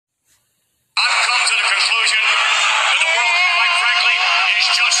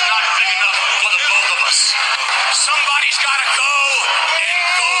somebody's got to go and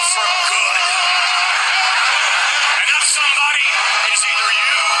go for good. And that somebody is either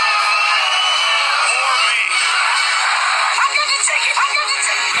you or me. I'm going to take it. I'm going to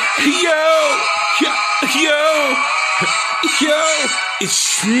take it. Yo,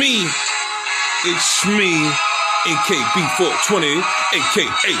 it's me. It's me, AKB420,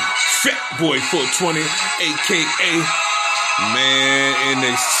 aka Fat Boy 420, aka man,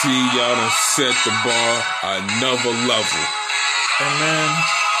 NXT, y'all done set the bar another level. And man,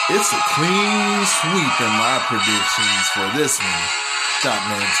 it's a clean sweep in my predictions for this one, Top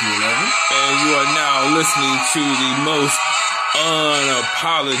Man 211. And you are now listening to the most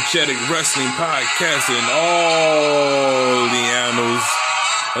unapologetic wrestling podcast in all the annals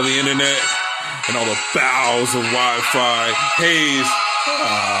of the internet and all the bowels of Wi-Fi. Hayes.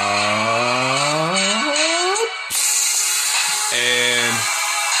 And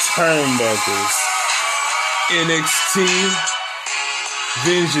turnbuckles. NXT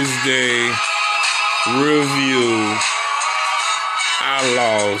Vengeance Day review. I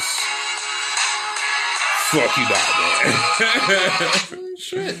lost. Fuck you, Dog Man.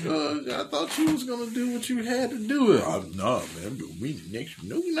 Shit, I thought you was gonna do what you had to do. No, man, I'm doing me next.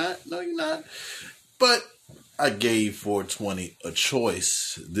 No, you're not. No, you're not. But I gave 420 a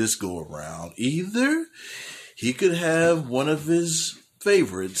choice this go around. Either he could have one of his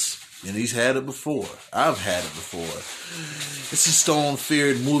favorites, and he's had it before. I've had it before. It's a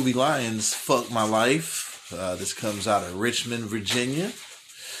Stone-feared Movie Lions, Fuck My Life. This comes out of Richmond, Virginia.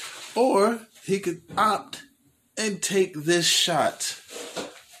 Or he could opt and take this shot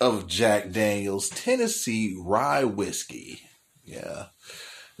of Jack Daniel's Tennessee Rye Whiskey. Yeah.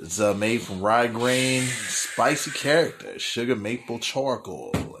 It's made from rye grain, spicy character, sugar maple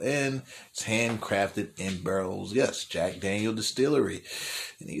charcoal, and it's handcrafted in barrels. Yes, Jack Daniel Distillery.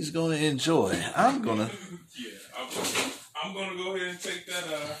 And he's going to enjoy. I'm going to go ahead and take that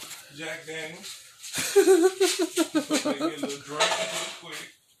Jack Daniels. Take a little drink real quick.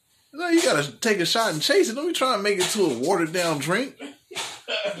 No, you got to take a shot and chase it. Don't be trying to make it to a watered down drink.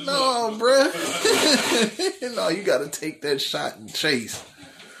 No, bruh. No, you got to take that shot and chase.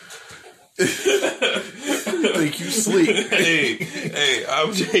 You think you sleep. Hey,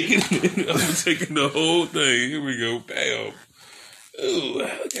 I'm taking the whole thing. Here we go. Bam. Ooh,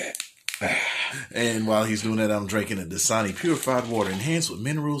 okay. And while he's doing that, I'm drinking a Dasani purified water enhanced with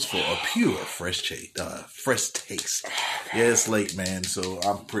minerals for a pure, fresh taste. Yeah, it's late, man, so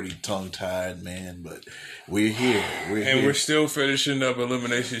I'm pretty tongue-tied, man, but we're here. We're still finishing up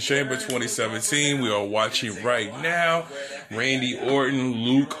Elimination Chamber 2017. We are watching right now Randy Orton,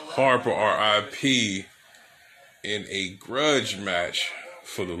 Luke Harper, RIP, in a grudge match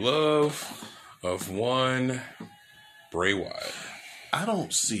for the love of one Bray Wyatt. I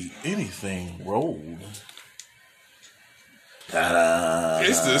don't see anything rolled.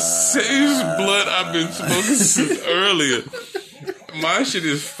 It's the same blood I've been smoking since earlier. My shit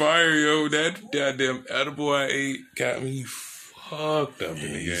is fire, yo. That goddamn edible I ate got me fucked up in the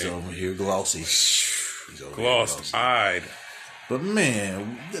game. He's over here glossy. Gloss-eyed. But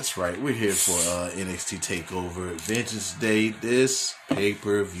man, that's right. We're here for NXT TakeOver Vengeance Day. This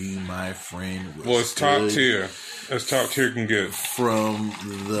pay-per-view, my friend, was top tier. As top tier can get. From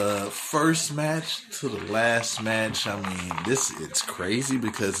the first match to the last match, I mean, it's crazy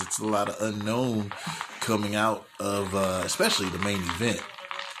because it's a lot of unknown coming out of, especially the main event.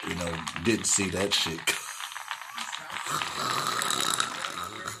 You know, didn't see that shit.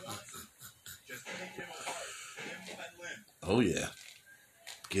 Oh yeah,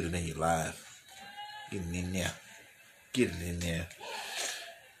 get it in your live. Get it in there. Get it in there.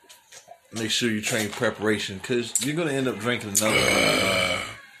 Make sure you train preparation because you're going to end up drinking another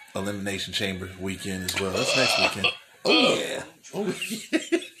Elimination Chamber weekend as well. That's next weekend. Oh, yeah. Oh,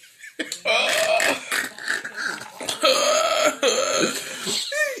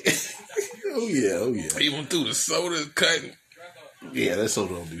 yeah. Oh, yeah. Even through the soda cutting. Yeah, that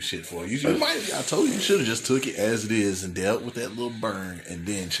soda don't do shit for you. I told you should have just took it as it is and dealt with that little burn and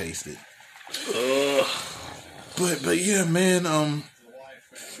then chased it. But yeah, man,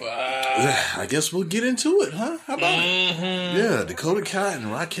 I guess we'll get into it, huh? How about it? Yeah, Dakota Kai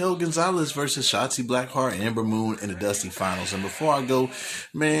and Raquel Gonzalez versus Shotzi Blackheart and Ember Moon in the Dusty Finals. And before I go,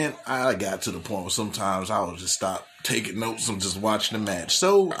 man, I got to the point where sometimes I would just stop taking notes and just watching the match.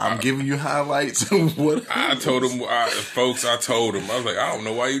 So I'm giving you highlights of what I told them, folks. I told them, I was like, I don't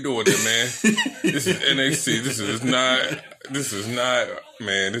know why you doing that, man. This is NXT. This is not,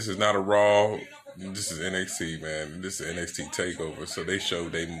 man. This is not a Raw. This is NXT, man. This is NXT TakeOver. So they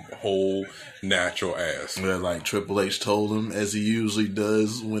showed their whole natural ass. Well, like Triple H told him, as he usually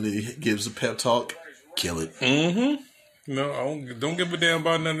does when he gives a pep talk, Kill it. No, I don't give a damn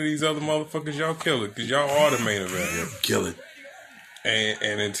about none of these other motherfuckers. Y'all kill it because y'all are the main event. Kill it.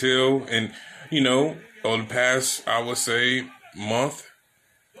 And you know, over the past, I would say, month,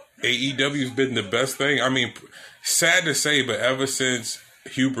 AEW's been the best thing. I mean, sad to say, but ever since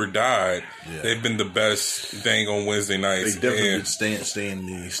Huber died, they've been the best thing on Wednesday nights. They definitely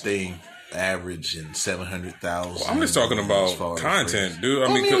been staying average in 700,000. Well, I'm just talking about content, dude.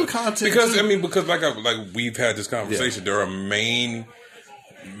 I mean, content because like we've had this conversation. They're a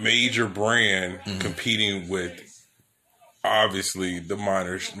major brand competing with obviously the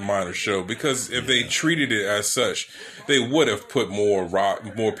minor show, because if they treated it as such, they would have put more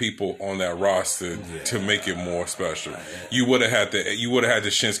people on that roster to make it more special. You would have had the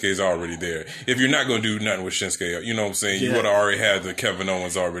Shinsuke's already there. If you're not going to do nothing with Shinsuke, you know what I'm saying? You would have already had the Kevin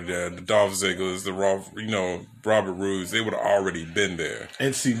Owens already there, the Dolph Ziggler's, the Robert Roode. They would have already been there.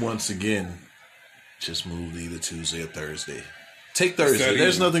 And see, once again, just move either Tuesday or Thursday. Take Thursday.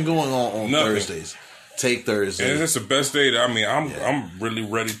 There's nothing going on Thursdays. Take Thursday. And it's the best day. I'm really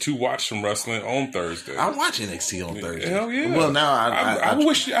ready to watch some wrestling on Thursday. I watch NXT on Thursday. Hell yeah. Well, now I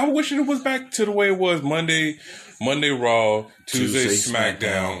wish it was back to the way it was Monday Raw, Tuesday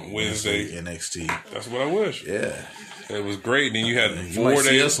SmackDown, Wednesday NXT. That's what I wish. Yeah. It was great. Then you had you 4 might days.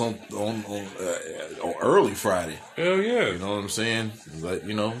 See us on early Friday. Hell yeah. You know what I'm saying? But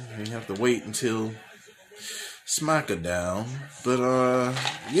you have to wait until SmackDown. But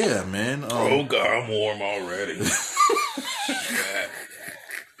yeah, man. Oh God, I'm warm already.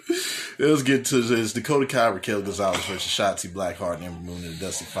 Let's get to this. Dakota Kai, Raquel Gonzalez versus Shotzi Blackheart and Ember Moon in the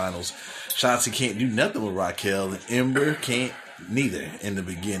Dusty Finals. Shotzi can't do nothing with Raquel, and Ember can't neither in the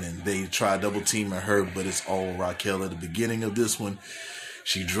beginning. They try double teaming her, but it's all Raquel at the beginning of this one.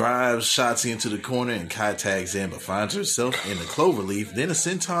 She drives Shotzi into the corner, and Kai tags in, but finds herself in the cloverleaf. Then a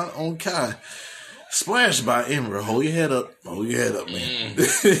senton on Kai. Splashed by Ember. Hold your head up. Hold your head up, man.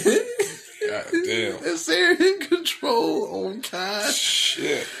 God damn. It's there in control on Kai.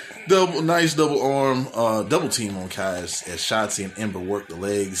 Shit. Nice double arm, double team on Kai as Shotzi and Ember work the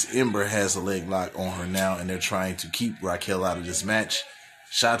legs. Ember has a leg lock on her now, and they're trying to keep Raquel out of this match.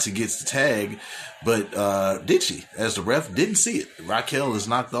 Shotzi gets the tag, but did she? As the ref didn't see it. Raquel is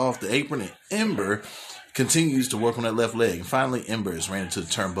knocked off the apron, and Ember continues to work on that left leg. And finally, Ember is ran into the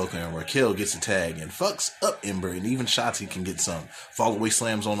turnbuckle, and Raquel gets a tag and fucks up Ember, and even Shotzi can get some. Fall-away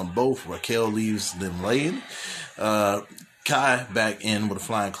slams on them both. Raquel leaves them laying. Kai back in with a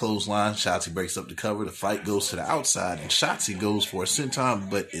flying clothesline. Shotzi breaks up the cover. The fight goes to the outside, and Shotzi goes for a senton,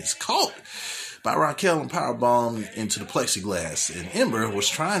 but it's caught by Raquel and powerbombed into the plexiglass. And Ember was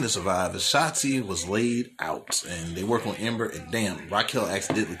trying to survive as Shotzi was laid out. And they work on Ember, and damn, Raquel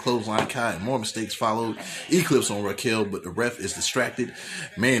accidentally clothesline Kai, and more mistakes followed. Eclipse on Raquel, but the ref is distracted.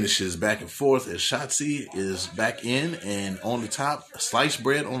 Man, this shit is back and forth as Shotzi is back in, and on the top, sliced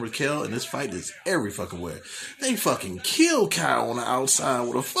bread on Raquel, and this fight is every fucking where. They fucking kill Kai on the outside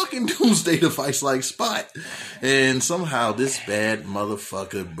with a fucking doomsday device-like spot. And somehow this bad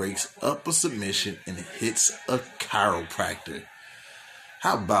motherfucker breaks up a submission and hits a chiropractor.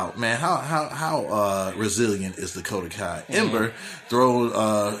 How about, man? How resilient is Dakota Kai? Ember's thrown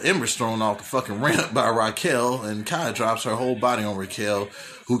off the fucking ramp by Raquel, and Kai drops her whole body on Raquel,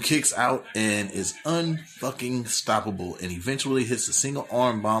 who kicks out and is unfucking stoppable, and eventually hits a single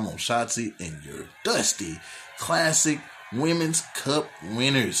arm bomb on Shotzi, and your dusty classic women's cup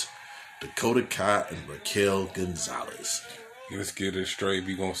winners, Dakota Kai and Raquel Gonzalez. Let's get it straight.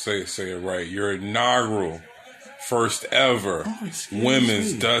 We gonna say it right. Your inaugural, first ever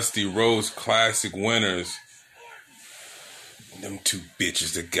women's Dusty Rhodes Classic winners. Them two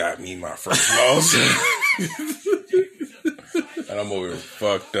bitches that got me my first loss. And I'm over here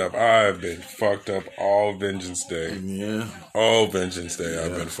fucked up. I've been fucked up all Vengeance Day. Yeah. All Vengeance Day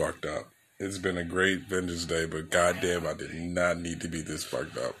I've been fucked up. It's been a great Vengeance Day, but goddamn, I did not need to be this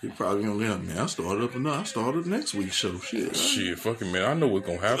fucked up. You probably gonna let me. I started next week's show. Shit, fucking man, I know what's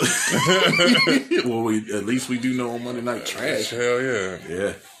gonna happen. Well, at least we do know on Monday Night Trash. Hell yeah,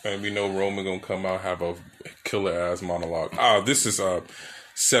 yeah. And we know Roman gonna come out have a killer ass monologue. This is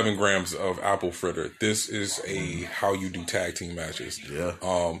 7 grams of apple fritter. This is a how you do tag team matches. Yeah.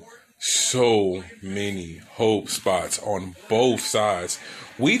 So many hope spots on both sides.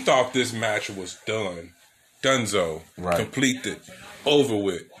 We thought this match was done. Dunzo. Right. Completed. Over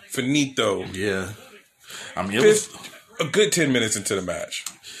with. Finito. Yeah. I mean, it was a good 10 minutes into the match.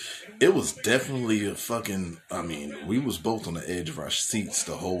 It was definitely a fucking, we was both on the edge of our seats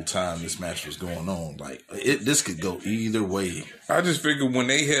the whole time this match was going on. Like, this could go either way. I just figured when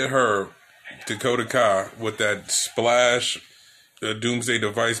they hit her, Dakota Kai, with that splash, the Doomsday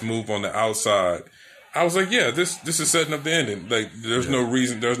Device move on the outside, I was like, yeah, this is setting up the ending. Like, there's no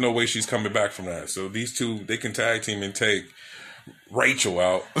reason, there's no way she's coming back from that. So these two, they can tag team and take Rachel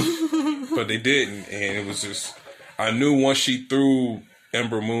out, but they didn't, and it was just, I knew once she threw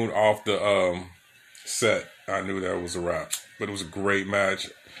Ember Moon off the set, I knew that was a wrap. But it was a great match,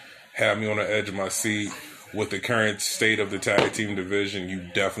 had me on the edge of my seat. With the current state of the tag team division, you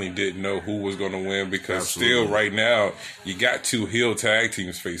definitely didn't know who was going to win, because still right now you got two heel tag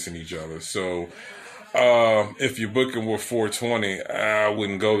teams facing each other. So if you're booking with 420, I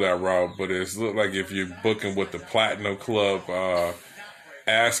wouldn't go that route. But it's look like if you're booking with the Platinum Club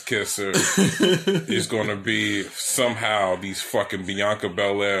ass kisser, is going to be somehow these fucking Bianca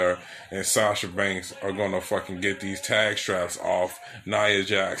Belair and Sasha Banks are going to fucking get these tag straps off Nia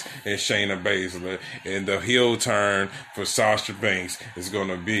Jax and Shayna Baszler. And the heel turn for Sasha Banks is going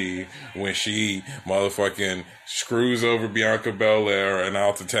to be when she motherfucking screws over Bianca Belair and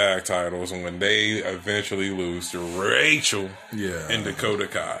out the tag titles, and when they eventually lose to Rachel and Dakota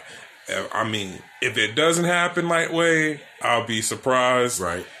Kai. I mean, if it doesn't happen that way, I'll be surprised.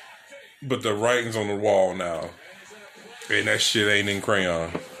 Right. But the writing's on the wall now. And that shit ain't in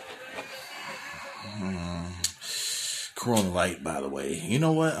crayon. Corona Light, by the way. You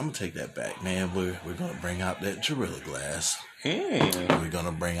know what? I'm going to take that back, man. We're going to bring out that Gorilla Glass. We're going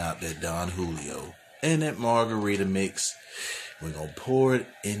to bring out that Don Julio. And that margarita mix. We're going to pour it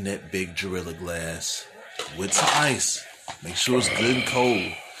in that big Gorilla Glass with some ice. Make sure it's good and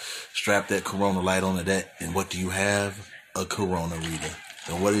cold. Strap that Corona Light onto that, and what do you have? A Corona Rita.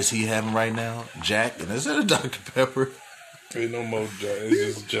 And what is he having right now? Jack, and is that a Dr. Pepper? Ain't no more Jack.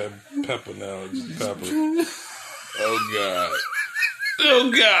 It's just Jack Pepper now. It's just Pepper. Oh, God.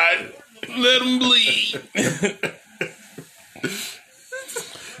 Oh, God. Let him bleed.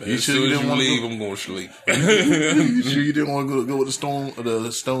 You as sure soon you as didn't you want leave, to I'm going to sleep. You sure you didn't want to go with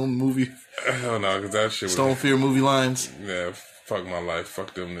the Stone movie? Hell no, because that shit was... Stone Fear movie lines? Yeah, fuck my life.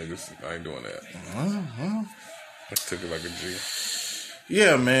 Fuck them niggas. I ain't doing that. I took it like a G.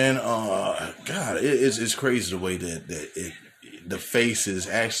 Yeah, man. God, it's crazy the way that the faces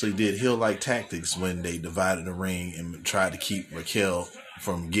actually did heel-like tactics when they divided the ring and tried to keep Raquel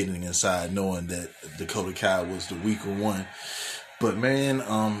from getting inside, knowing that Dakota Kai was the weaker one. But man,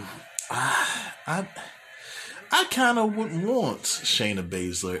 I kind of would want Shayna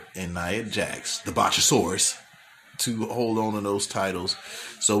Baszler and Nia Jax, the Botchasaurus, to hold on to those titles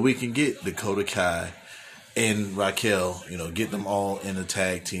so we can get Dakota Kai and Raquel, get them all in a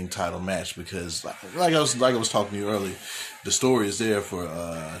tag team title match, because like I was talking to you earlier, the story is there for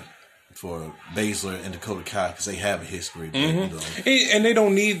Baszler and Dakota Kai because they have a history. But, and they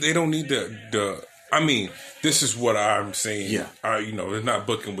don't need the I mean, this is what I'm saying. Yeah. It's not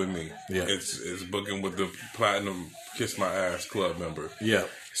booking with me. Yeah. It's booking with the Platinum Kiss My Ass Club member. Yeah.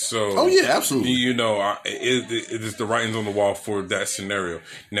 So, oh yeah, absolutely. It is the writings on the wall for that scenario.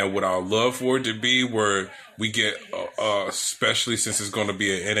 Now, what I would love for it to be, where we get, especially since it's going to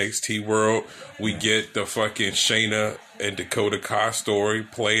be an NXT world, we get the fucking Shayna and Dakota Kai story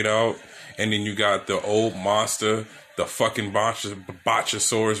played out, and then you got the old monster, the fucking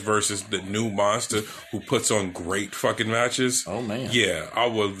Botchasaurus versus the new monster who puts on great fucking matches. Oh man, yeah, I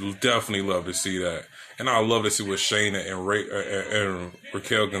would definitely love to see that. And I love to see what Shayna and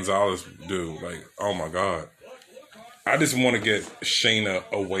Raquel Gonzalez do. Like, oh my God. I just want to get Shayna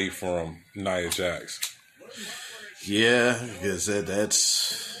away from Nia Jax. Yeah, because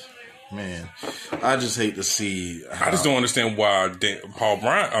that's... Man, I just hate to see how... I just don't understand why Paul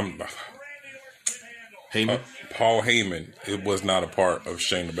Heyman, it was not a part of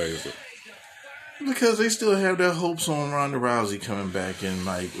Shayna Baszler. Because they still have their hopes on Ronda Rousey coming back, and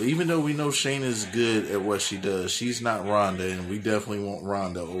even though we know Shayna's good at what she does, she's not Ronda, and we definitely want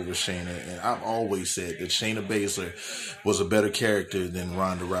Ronda over Shayna. And I've always said that Shayna Baszler was a better character than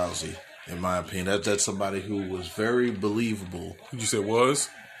Ronda Rousey, in my opinion. That's somebody who was very believable. Did you say was?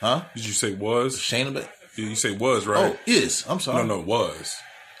 Huh? Did you say was? Shayna Baszler? You say was, right? Oh, is. I'm sorry. No, was.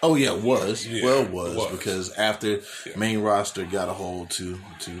 Oh yeah, was. Yeah, well, was was. because after main roster got a hold to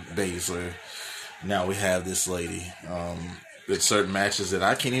Baszler, now we have this lady. There's certain matches that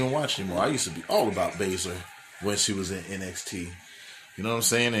I can't even watch anymore. I used to be all about Baszler when she was in NXT. You know what I'm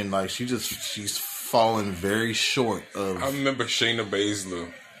saying? And she's fallen very short of. I remember Shayna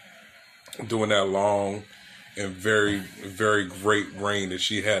Baszler doing that long and very, very great reign that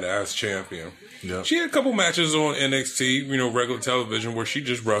she had as champion. Yep. She had a couple matches on NXT, regular television, where she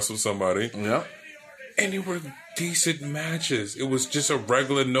just wrestled somebody. Yep. And they were decent matches. It was just a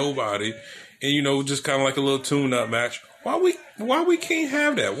regular nobody. And, just kind of like a little tune-up match. Why we can't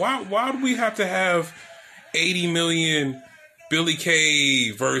have that? Why do we have to have 80 million Billie Kay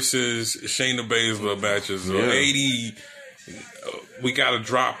versus Shayna Baszler matches. So 80, we got to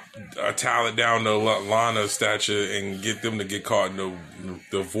drop a talent down to Lana stature and get them to get caught in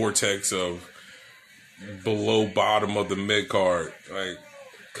the vortex of below bottom of the mid card. Like,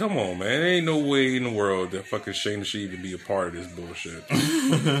 come on, man. There ain't no way in the world that fucking Shayna should even be a part of this bullshit.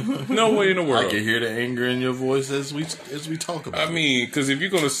 No way in the world. I can hear the anger in your voice as we talk about it. I mean, because if you're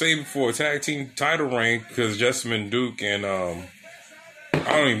going to save it for a tag team title reign, because Jessamine Duke and I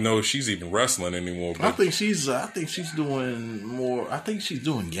don't even know if she's even wrestling anymore. But I think she's doing more. I think she's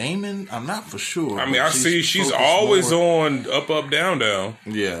doing gaming. I'm not for sure. I mean, I see she's always on up, down, down.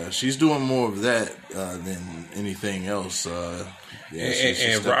 Yeah, she's doing more of that than anything else.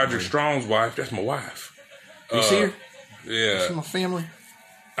 And Roger Strong's wife, that's my wife. You see her? Yeah. She's my family.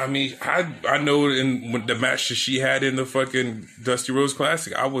 I mean, I know in the match that she had in the fucking Dusty Rhodes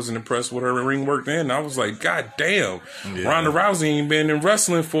Classic, I wasn't impressed with her ring work then. I was like, God damn, Ronda Rousey ain't been in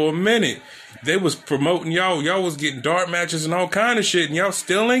wrestling for a minute. They was promoting y'all. Y'all was getting dark matches and all kind of shit, and y'all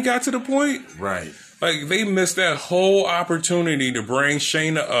still ain't got to the point? Right. Like, they missed that whole opportunity to bring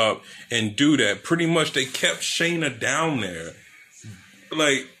Shayna up and do that. Pretty much they kept Shayna down there.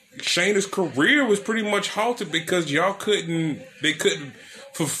 Like, Shayna's career was pretty much halted because they couldn't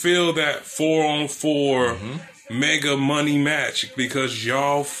fulfill that 4-on-4 mega money match because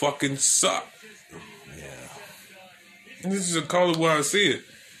y'all fucking suck. Yeah. This is a call it where I see it.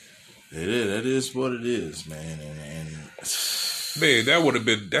 It is. That is what it is, man. And man, that would have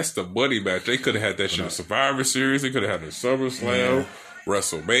been, that's the money match. They could have had that shit at Survivor Series. They could have had the SummerSlam,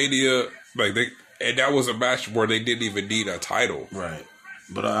 WrestleMania. And that was a match where they didn't even need a title. Right.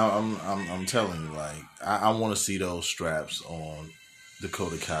 But I'm telling you, like, I want to see those straps on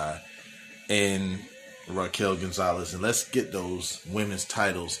Dakota Kai and Raquel Gonzalez, and let's get those women's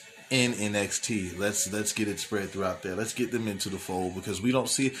titles in NXT. Let's get it spread throughout there. Let's get them into the fold because we don't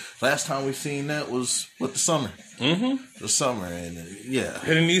see. Last time we seen that was the summer. The summer, and and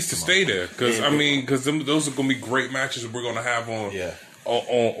it needs to stay there because those are going to be great matches we're going to have on.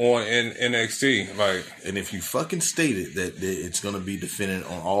 On NXT, like, and if you fucking stated that it's going to be defended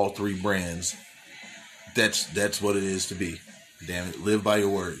on all three brands, that's what it is to be. Damn it, live by your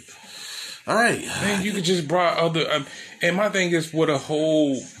word. All right, man, you could just brought other. And my thing is, with a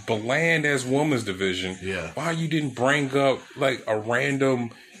whole bland ass women's division, why you didn't bring up like a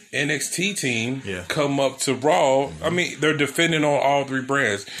random NXT team come up to Raw? I mean, they're defending on all three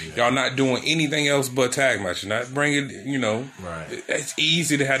brands. Y'all not doing anything else but tag matches. Not bringing, right. It's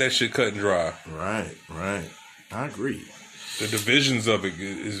easy to have that shit cut and dry. Right. I agree. The divisions of it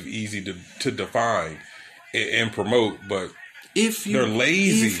is easy to define and promote, but they're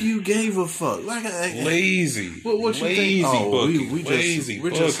lazy. If you gave a fuck, lazy. What you lazy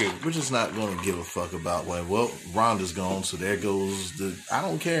think? Oh, we're just not going to give a fuck about Ronda's gone, so there goes I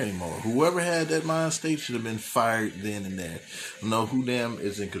don't care anymore. Whoever had that mind state should have been fired then and there. I know who damn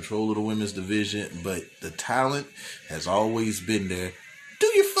is in control of the women's division, but the talent has always been there. Do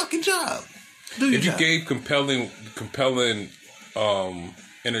your fucking job. If you gave compelling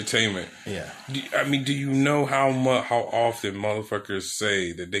entertainment. Do you know how often motherfuckers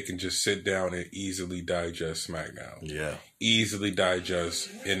say that they can just sit down and easily digest SmackDown? Yeah. Easily digest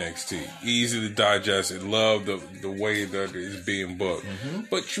NXT. Easily digest and love the way that it's being booked.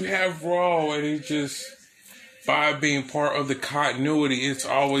 But you have Raw and it's just, by being part of the continuity, it's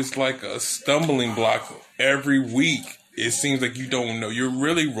always like a stumbling block every week. It seems like you don't know. You're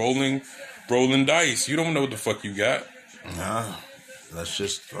really rolling dice. You don't know what the fuck you got. Nah. Let's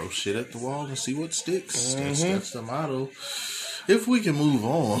just throw shit at the wall and see what sticks. That's the motto. If we can move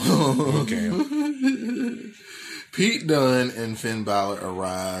on. Okay. Pete Dunne and Finn Balor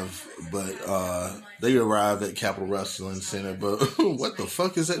arrive, but they arrived at Capitol Wrestling Center. But what the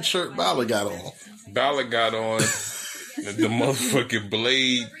fuck is that shirt Balor got on? Balor got on the motherfucking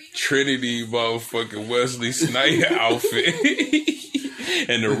Blade Trinity motherfucking Wesley Snipes outfit.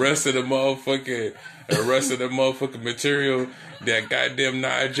 And the rest of the motherfucking material that goddamn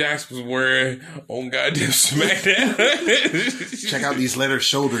Nia Jax was wearing on goddamn SmackDown. Check out these leather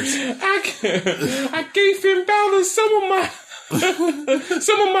shoulders. I gave Finn Balor some of my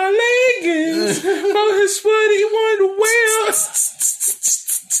leggings for his sweater he wanted to wear.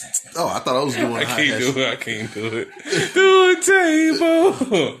 Oh, I thought I was doing. I can't do it. Do a table.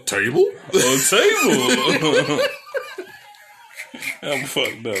 Table? A table. I'm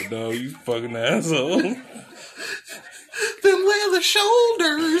fucked up, dog. You fucking asshole. Them leather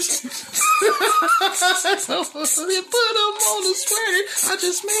shoulders. You put them on the sweater. I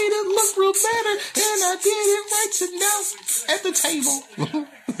just made it look real better, and I did it right to now at the table.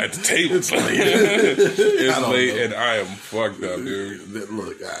 At the table. It's late. It's I don't late know. and I am fucked up, dude.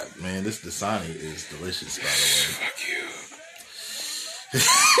 Look, man, this Dasani is delicious, by Fuck you.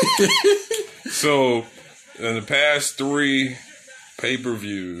 So, in the past 3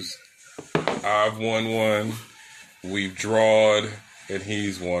 pay-per-views, I've won 1, we've drawed, and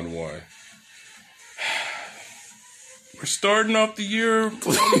he's won 1. We're starting off the year on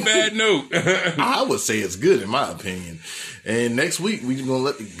a bad note. the way. I would say it's good, in my opinion. And next week, we're going to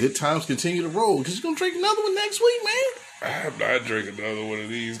let the good times continue to roll, because you're going to drink another one next week, man. I'm not drinking another one of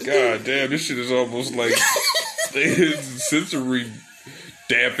these. God damn, this shit is almost like sensory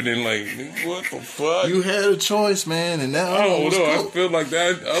dampening. Like, what the fuck? You had a choice, man, and now I don't know. I cool. feel like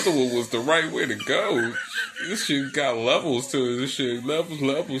that other one was the right way to go. This shit got levels to it. This shit levels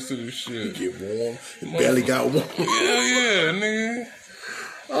to this shit. Get warm. It barely got warm. Yeah, nigga.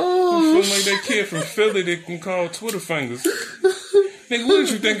 Oh, I feel like that kid from Philly that can call Twitter fingers. Nigga, what did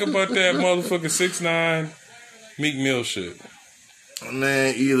you think about that motherfucking 6ix9ine Meek Mill shit?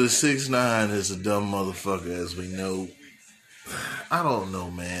 man, either 6ix9ine is a dumb motherfucker, as we know. I don't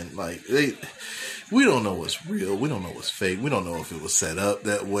know, man. Like, we don't know what's real. We don't know what's fake. We don't know if it was set up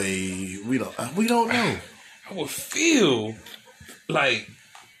that way. We don't know. I would feel like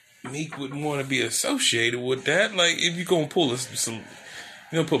Meek wouldn't want to be associated with that. Like, if you're gonna pull some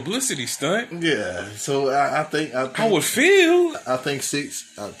publicity stunt. Yeah. So I think I would feel. I think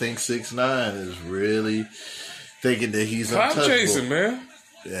 6ix9ine is really thinking that he's Clout untouchable. chasing, man.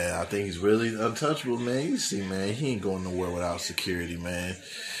 Yeah, I think he's really untouchable, man. You see, man, he ain't going nowhere without security, man.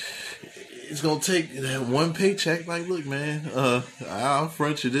 It's gonna take that one paycheck. Like, look, man, I'll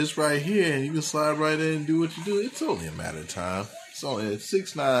front you this right here, and you can slide right in and do what you do. It's only a matter of time. So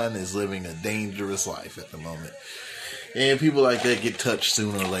 6ix9ine is living a dangerous life at the moment, and people like that get touched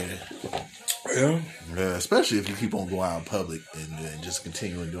sooner or later. Yeah. Yeah, especially if you keep on going out in public and just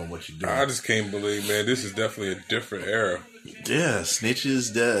continuing doing what you're doing. I just can't believe, man. This is definitely a different era. Yeah,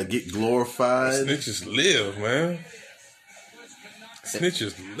 snitches that get glorified. Snitches live, man.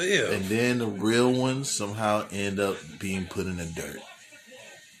 Snitches live. And then the real ones somehow end up being put in the dirt.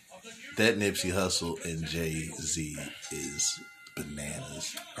 That Nipsey Hussle and Jay-Z is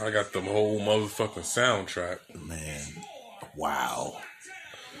bananas. I got the whole motherfucking soundtrack. Man, wow.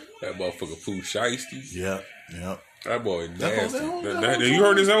 That motherfucker Pooh Shiesty. Yep. That boy nasty. that whole You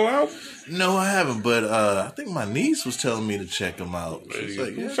heard his whole album? No, I haven't, but I think my niece was telling me to check him out. She's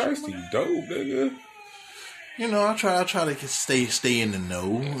like, Pooh yeah, Shiesty dope, nigga. you know, I try to stay in the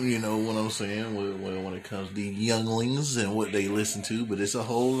know. You know what I'm saying when it comes to the younglings and what they listen to. But it's a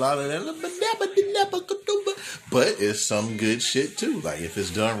whole lot of that. But it's some good shit too. Like if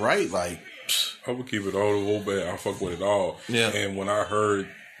it's done right, like I would keep it all the whole bad. I fuck with it all. Yeah. And when I heard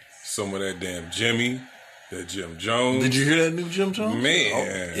some of that damn Jimmy, that Jim Jones. did you hear that new Jim Jones? Man.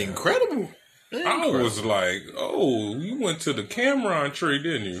 Oh, incredible. I was like, oh, you went to the Cameron tree,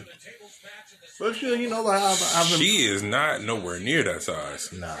 didn't you? But you know, like I've been, She is not nowhere near that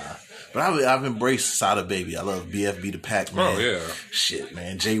size. nah. But I've embraced Sada Baby. I love BFB the Pac Man. Oh, yeah. Shit,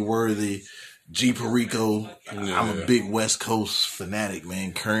 man. Jay Worthy, G Perico. Yeah. I'm a big West Coast fanatic,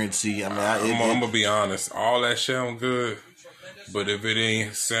 man. Currency. I mean, I'm gonna be honest. All that sound good, but if it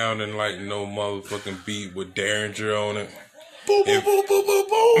ain't sounding like no motherfucking beat with Derringer on it, boom, boom, boom, boom, boom,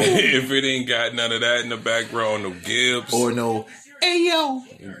 boom. if it ain't got none of that in the background, no Gibbs, Or no, hey yo.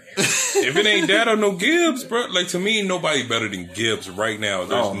 if it ain't that or no Gibbs, bro, like to me, nobody better than Gibbs right now.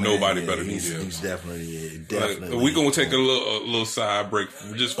 There's Oh, man, nobody yeah, better than he's Gibbs. definitely. Like, we gonna take a little side break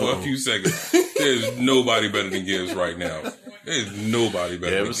just for a few seconds. There's nobody better than Gibbs right now. There's nobody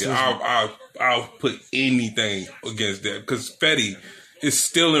better than Gibbs. I'll put anything against that because Fetty is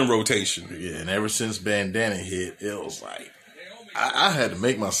still in rotation. Yeah, and ever since Bandana hit, it was like I had to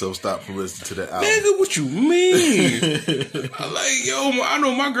make myself stop from listening to that album. Nigga, what you mean? Like, yo, I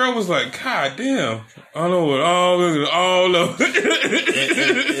know my girl was like, God damn. I know what all of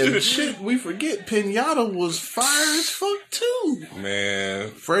and shit, we forget Pinata was fire as fuck too.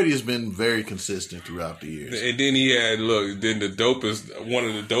 Man. Freddie has been very consistent throughout the years. And then he had, then one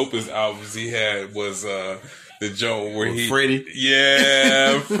of the dopest albums he had was the joint where Freddie?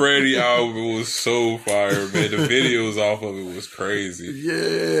 Yeah, Freddie album was so fire, man. The videos off of it was crazy.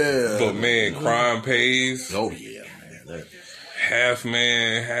 Yeah. But man, Crime Pays. Oh yeah, man. Half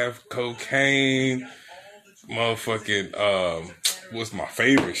man, half cocaine. Motherfucking what's my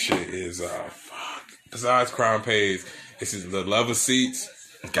favorite shit is besides Crime Pays, it's the leather seats.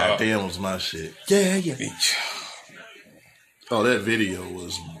 Goddamn was my shit. Yeah. Oh, that video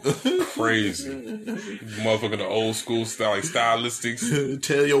was crazy. Motherfucking the old school style, like stylistics.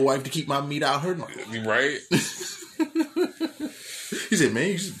 Tell your wife to keep my meat out her mouth. Right? He said, man,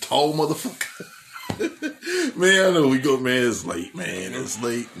 you just a tall motherfucker. Man, I know we go, man, it's late, man. It's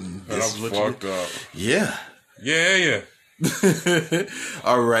late. And this I'm is what fucked up. Yeah. Yeah.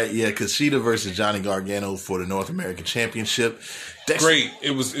 All right, yeah, Kushida versus Johnny Gargano for the North American Championship. Great.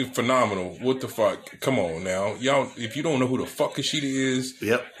 It was phenomenal. What the fuck? Come on now. Y'all, if you don't know who the fuck Kushida is,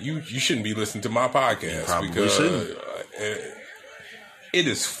 Yep. you shouldn't be listening to my podcast. Probably because shouldn't. It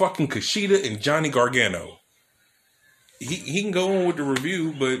is fucking Kushida and Johnny Gargano. He can go on with the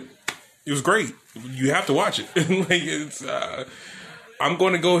review, but it was great. You have to watch it. Like it's I'm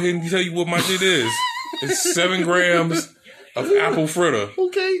going to go ahead and tell you what my shit is. It's 7 grams of apple fritter.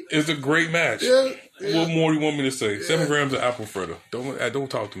 Okay. It's a great match. Yeah. What more do you want me to say? 7 grams of apple fritter. Don't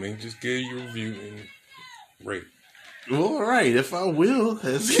talk to me. Just give your review and rate. Well, all right, if I will.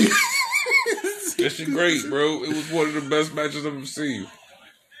 That shit great, bro. It was one of the best matches I've ever seen.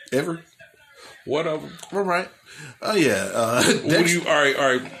 Ever? What of them? All right. Oh, yeah. What do you? All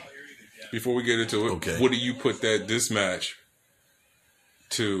right. Before we get into it, okay. What do you put this match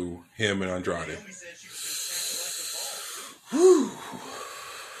to him and Andrade?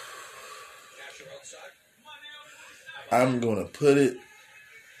 I'm gonna put it.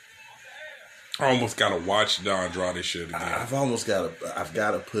 I almost gotta watch the Andrade shit again. I've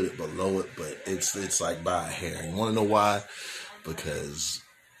got to put it below it, but it's like by a hair. You want to know why? Because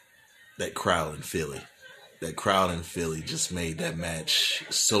that crowd in Philly. That crowd in Philly just made that match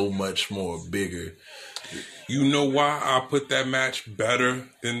so much more bigger. You know why I put that match better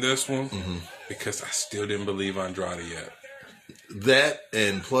than this one? Mm-hmm. Because I still didn't believe Andrade yet. That,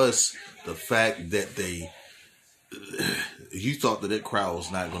 and plus the fact that you thought that crowd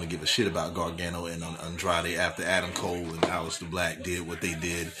was not going to give a shit about Gargano and Andrade after Adam Cole and Aleister Black did what they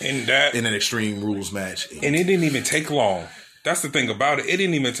did in an Extreme Rules match. And it didn't even take long. That's the thing about it. It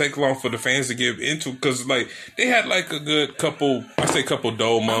didn't even take long for the fans to get into, because like they had like a good couple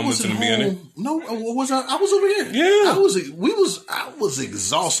dull moments in the beginning. No, I was over here. Yeah, I was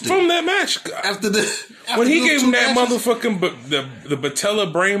exhausted from that match after when he gave him that matches. motherfucking the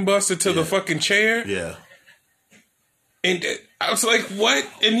Batella brain buster to the fucking chair. Yeah, and I was like, what?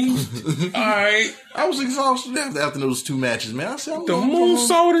 And he, all right. I was exhausted after those 2 matches, man. I said, I'm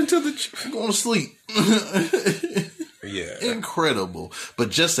moonsault into I'm going to sleep. Yeah. Incredible. But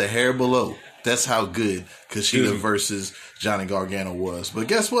just a hair below. That's how good Kushida versus Johnny Gargano was. But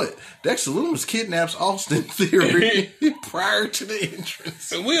guess what? Dexter Lumis kidnaps Austin Theory prior to the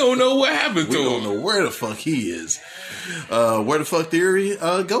entrance. And we don't know what happened to him. We don't know where the fuck he is. Where the fuck Theory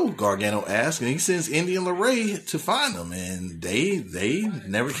go? Gargano asks, and he sends Indy and LeRae to find him. And they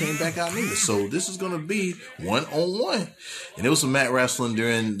never came back out neither. So this is going to be 1-on-1. And there was some mat wrestling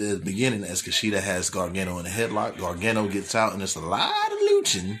during the beginning as Kushida has Gargano in a headlock. Gargano gets out, and it's a lot of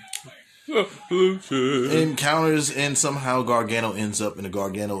luching. Encounters, and somehow Gargano ends up in a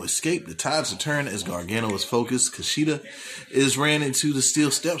Gargano escape. The tides are turned as Gargano is focused. Kushida is ran into the steel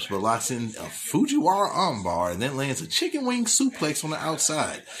steps but locks in a Fujiwara armbar and then lands a chicken wing suplex on the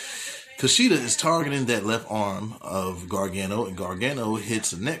outside. Kushida is targeting that left arm of Gargano, and Gargano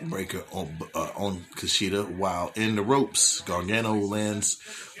hits a neck breaker on Kushida while in the ropes. Gargano lands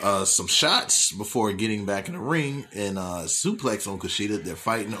some shots before getting back in the ring and suplex on Kushida. They're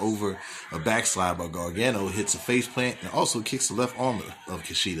fighting over a backslide, but Gargano hits a face plant and also kicks the left arm of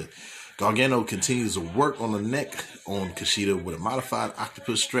Kushida. Gargano continues to work on the neck on Kushida with a modified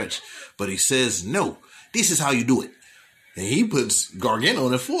octopus stretch, but he says, no, this is how you do it. And he puts Gargano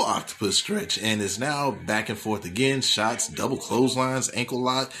in a full octopus stretch and is now back and forth again. Shots, double clotheslines, ankle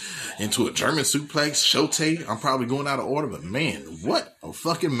lock into a German suplex. Shote, I'm probably going out of order, but man, what a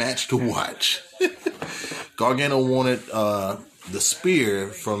fucking match to watch. Gargano wanted the spear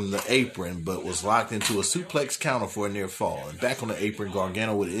from the apron, but was locked into a suplex counter for a near fall. And back on the apron,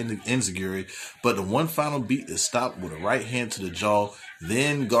 Gargano with enziguri, but the one final beat is stopped with a right hand to the jaw.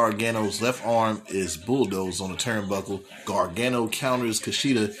 Then Gargano's left arm is bulldozed on the turnbuckle. Gargano counters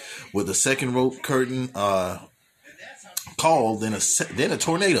Kushida with a second rope curtain call, then a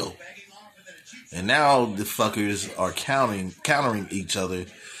tornado. And now the fuckers are countering each other.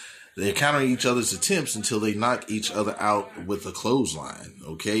 They're countering each other's attempts until they knock each other out with a clothesline.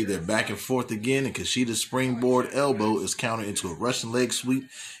 Okay, they're back and forth again, and Kushida's springboard elbow is countered into a Russian leg sweep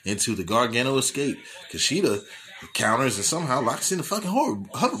into the Gargano escape. Kushida counters and somehow locks in the fucking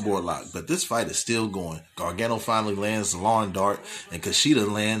hoverboard lock. But this fight is still going. Gargano finally lands the lawn dart, and Kushida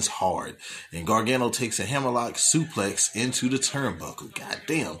lands hard. And Gargano takes a hammerlock suplex into the turnbuckle. God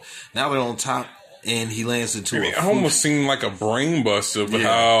damn. Now they're on top. And he lands into it almost seemed like a brain buster, but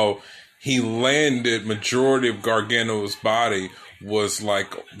how he landed majority of Gargano's body was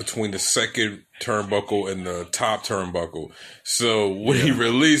like between the second turnbuckle and the top turnbuckle. So when he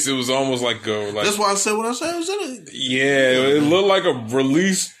released, it was almost like a That's why I said what I said. it looked like a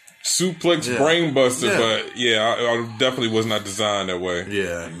release suplex brainbuster, Yeah. but I definitely was not designed that way.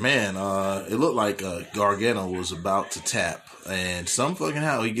 Yeah, man. It looked like Gargano was about to tap, and some fucking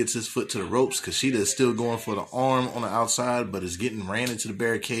how he gets his foot to the ropes. Kushida is still going for the arm on the outside, but is getting ran into the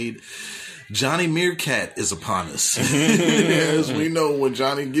barricade. Johnny Meerkat is upon us. As we know, when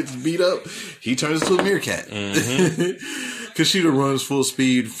Johnny gets beat up, he turns into a meerkat. Kushida runs full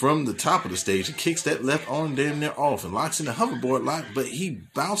speed from the top of the stage and kicks that left arm damn near off and locks in the hoverboard lock, but he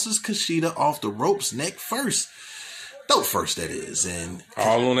bounces Kushida off the ropes neck first. Throat first, that is. And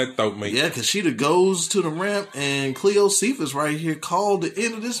all on that throat, mate. yeah, Kushida goes to the ramp, and Cleo Cephas right here called the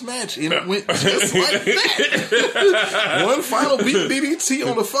end of this match, and it went just like that. One final beat DDT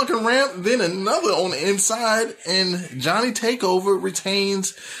on the fucking ramp, then another on the inside, and Johnny Takeover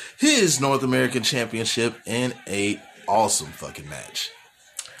retains his North American Championship in a awesome fucking match.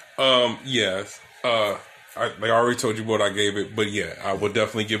 Yes. I already told you what I gave it, but yeah, I would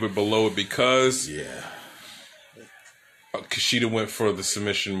definitely give it below it because Kushida went for the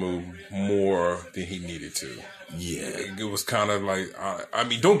submission move more than he needed to. Yeah. It was kind of like, I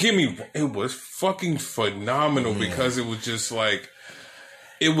mean, don't get me wrong, it was fucking phenomenal because it was just like,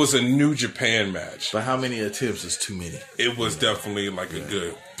 it was a New Japan match. But how many attempts is too many? It was definitely like a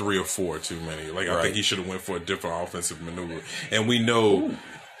good 3 or 4 too many. Like, I Right. think he should have went for a different offensive maneuver. And we know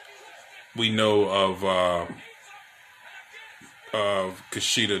of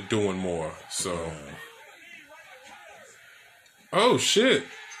Kushida doing more. So, oh shit.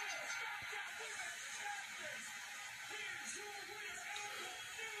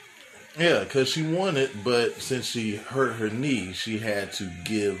 Yeah, because she won it, but since she hurt her knee, she had to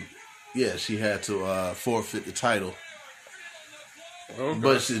forfeit the title. Okay.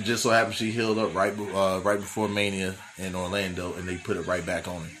 But it just so happened she healed up right before Mania in Orlando, and they put it right back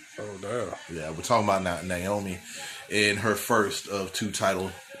on her. Oh damn. Yeah, we're talking about Naomi in her first of 2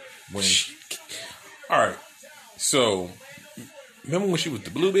 title wins. All right. So, remember when she was the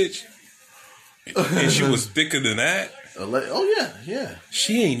blue bitch? And she was thicker than that? Oh, yeah.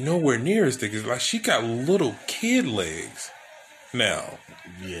 She ain't nowhere near as thick as, like, she got little kid legs now.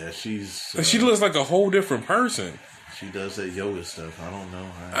 Yeah, she's... Like, she looks like a whole different person. She does that yoga stuff. I don't know.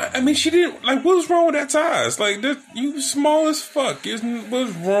 I mean, she didn't, like, what was wrong with that size? Like, you small as fuck. What's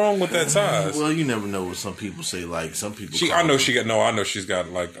wrong with that size? Well, you never know what some people say. Like, some people... I know she's got,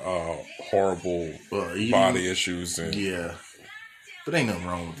 like, horrible body issues. And, yeah. But ain't nothing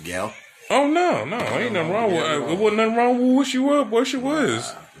wrong with the gal. oh, no. Ain't nothing wrong with it. It wasn't nothing wrong with what she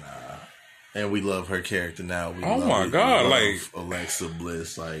was. And we love her character now. We God, love like Alexa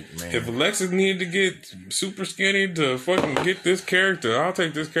Bliss, like, man. if Alexa needed to get super skinny to fucking get this character, I'll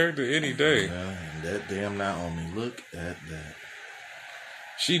take this character any day. And that damn Naomi, look at that.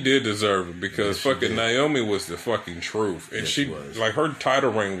 She did deserve it because Yes, she fucking did. Naomi was the fucking truth, and Yes, she she was. like her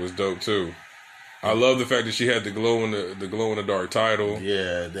title reign was dope too. I love the fact that she had the glow in the dark title.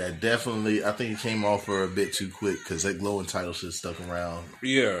 Yeah, that definitely. I think it came off her a bit too quick because that glowing title shit stuck around.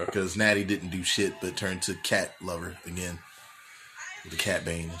 Yeah, Because Natty didn't do shit but turned to cat lover again. With the cat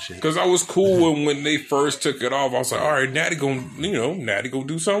bane and shit. because I was cool when they first took it off. I was like, all right, Natty gonna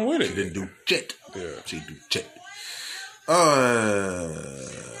do something with it. She didn't do shit. Yeah. She do shit.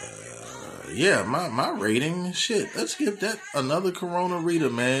 Yeah, my rating, shit. Let's give that another Corona Rita,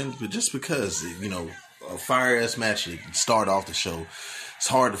 man. But just because, a fire ass match to start off the show, it's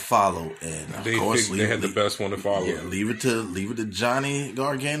hard to follow. And of course, they had the best one to follow. Yeah, leave it to Johnny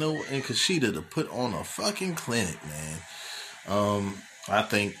Gargano and Kushida to put on a fucking clinic, man. I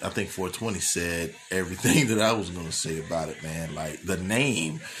think 420 said everything that I was gonna say about it, man. Like the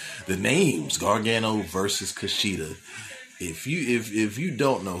names Gargano versus Kushida. If you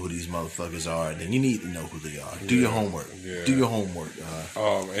don't know who these motherfuckers are, then you need to know who they are. Do your homework. Yeah. Do your homework.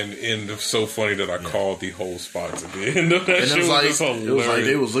 And it's so funny that I called the whole spots at the end of that And shit. it was like hilarious.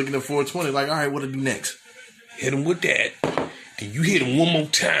 they was looking at 420, like, all right, what to do next? Hit him with that. Then you hit him one more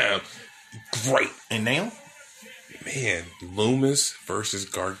time. Great. And now, Man, Loomis versus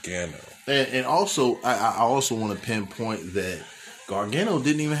Gargano. and also, I also want to pinpoint that Gargano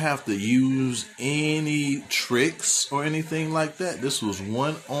didn't even have to use any tricks or anything like that. This was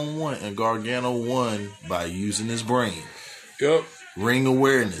 1-on-1, and Gargano won by using his brain. Yep. Ring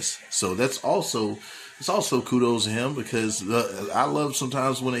awareness. So it's also kudos to him because I love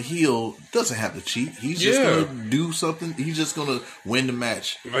sometimes when a heel doesn't have to cheat. He's just gonna do something. He's just gonna win the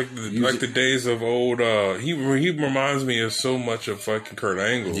match. Like the days of old. He reminds me of so much of fucking Kurt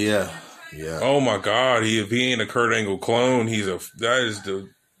Angle. Yeah. Yeah. Oh my God, if he ain't a Kurt Angle clone, that is the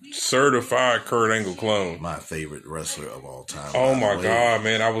certified Kurt Angle clone. My favorite wrestler of all time. Oh by my the way. God,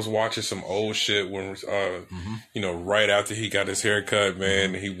 man! I was watching some old shit when, right after he got his haircut,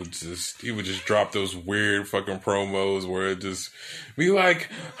 man. He would just drop those weird fucking promos where it just be like,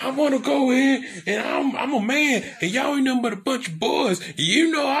 "I want to go in and I'm a man and y'all ain't nothing but a bunch of boys.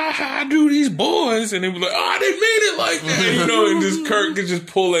 You know how I do these boys." And they be like, "Oh, I didn't mean it like that," And just Kurt could just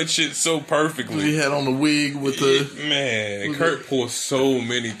pull that shit so perfectly. He had on the wig with the Kurt pulls so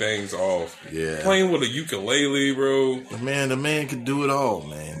many things off. Yeah. Playing with a ukulele, bro. the man could do it all,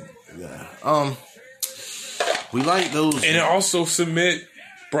 man. Yeah. We like those, And also submit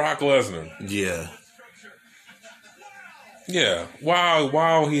Brock Lesnar. Yeah. Yeah.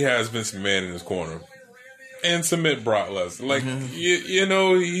 While he has Vince McMahon in his corner. And submit Brock Lesnar. Like,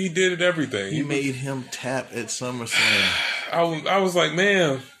 he did everything. He made him tap at SummerSlam. I was like,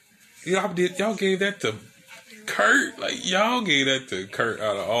 man, y'all gave that to Kurt? Like, y'all gave that to Kurt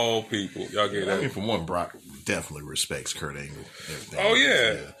out of all people. Y'all gave that. I mean, for one, Brock definitely respects Kurt Angle. Everything. Oh,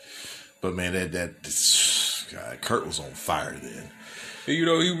 yeah. But, man, God, Kurt was on fire then. He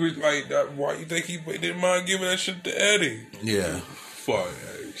was like, why you think he didn't mind giving that shit to Eddie? Yeah. Fuck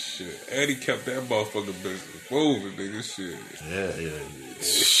that shit. Eddie kept that motherfucking business moving, nigga. Shit. Yeah.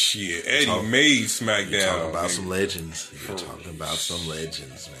 Shit. Eddie made SmackDown. You're talking about some legends. You're talking about some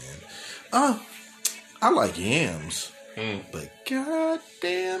legends, man. I like yams. But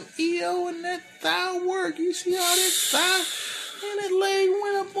goddamn, EO and that thigh work. You see how that thigh and that leg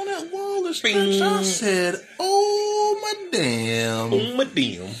went up on that wall and stretched? I said, oh my damn. Oh my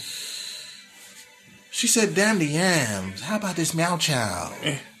damn. She said, damn the yams. How about this meow chow?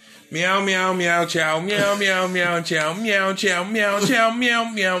 Meow, meow, meow, chow. Meow, meow, meow, chow. Meow, chow, meow, chow. Meow,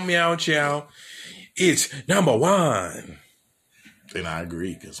 meow, meow, chow. It's number one. And I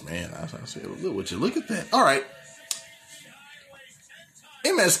agree, because, man, I said, look, would you look at that? All right.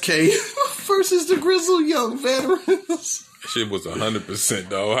 MSK versus the Grizzled Young Veterans. Shit was 100%,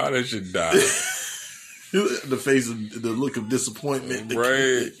 though. How did shit die? The face of the look of disappointment.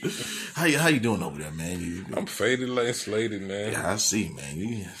 Right. How you doing over there, man? I'm faded like slated, man. Yeah, I see, man.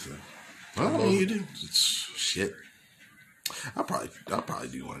 You do. Shit. I'll probably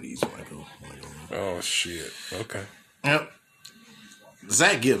do one of these when I go. Oh shit. Okay. Yep.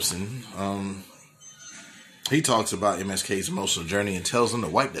 Zach Gibson, he talks about MSK's emotional journey and tells them to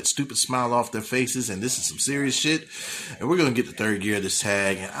wipe that stupid smile off their faces, and this is some serious shit. And we're going to get the third gear of this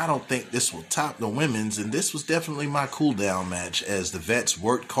tag, and I don't think this will top the women's, and this was definitely my cool-down match as the vets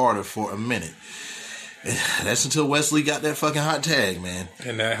worked Carter for a minute. And that's until Wesley got that fucking hot tag, man.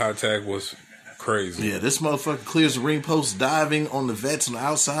 And that hot tag was crazy. Yeah, this motherfucker clears the ring post, diving on the vets on the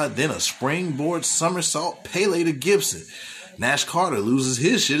outside, then a springboard somersault Pele to Gibson. Nash Carter loses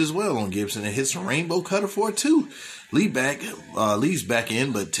his shit as well on Gibson and hits a rainbow cutter for a 2. Lee's back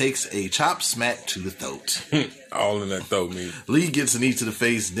in, but takes a chop smack to the throat. All in that throat, me. Lee gets a knee to the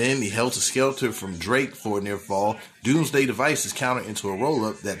face, then he helter skelter from Drake for a near fall. Doomsday Device is countered into a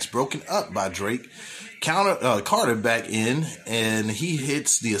roll-up that's broken up by Drake. Carter back in, and he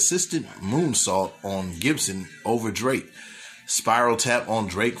hits the assisted moonsault on Gibson over Drake. Spiral tap on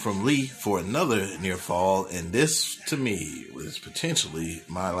Drake from Lee for another near fall, and this, to me, was potentially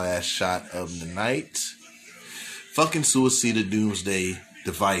my last shot of the night. Fucking Suicida Doomsday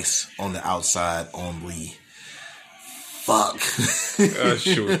Device on the outside on Lee. Fuck. That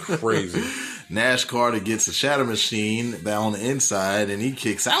shit was crazy. Nash Carter gets a shatter machine on the inside, and he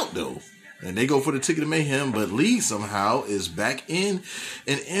kicks out, though. And they go for the ticket of mayhem, but Lee somehow is back in.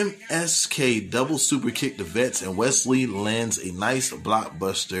 And MSK double super kick the vets, and Wesley lands a nice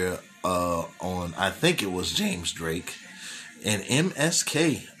blockbuster on, I think it was James Drake. And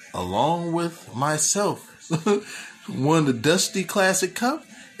MSK, along with myself, won the Dusty Classic Cup,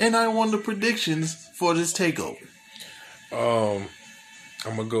 and I won the predictions for this takeover. I'm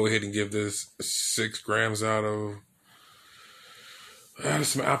gonna go ahead and give this 6 grams out of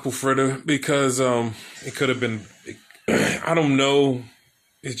some apple fritter because it could have been. I don't know.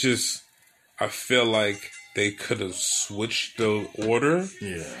 It's just I feel like they could have switched the order,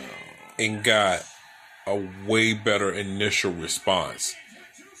 and got a way better initial response.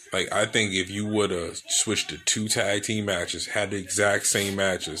 Like, I think if you would have switched to 2 tag team matches, had the exact same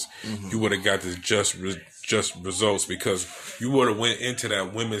matches, you would have got the just results, because you would have went into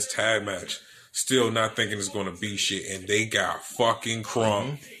that women's tag match still not thinking it's going to be shit, and they got fucking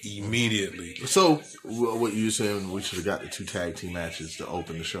crunk immediately. So, what you saying, we should have got the 2 tag team matches to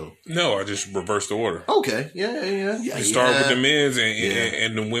open the show? No, I just reversed the order. Okay, yeah. You start with the men's,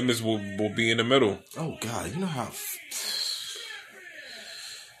 and the women's will be in the middle. Oh, God, you know how...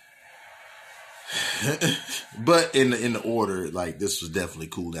 But in the order, like, this was definitely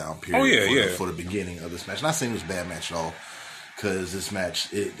cool down period. Oh, yeah, for the beginning of this match. Not saying it was a bad match at all, because this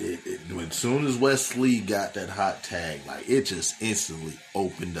match, it as soon as Wesley got that hot tag, like, it just instantly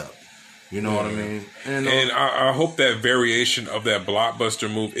opened up. You know what I mean? And I hope that variation of that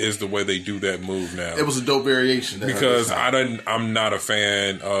blockbuster move is the way they do that move now. it was a dope variation. Because I'm not a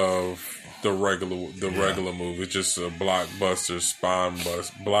fan of the regular move. It's just a blockbuster spine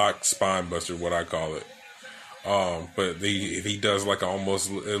buster, what I call it. But if he does like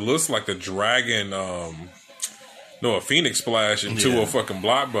it looks like a dragon, a Phoenix splash into a fucking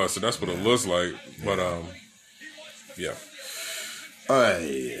blockbuster. That's what it looks like. But yeah. All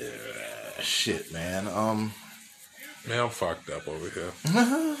right. Shit, man. Man, I'm fucked up over here.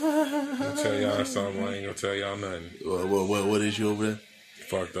 I'm gonna tell y'all something. I ain't gonna tell y'all nothing. What is you over there?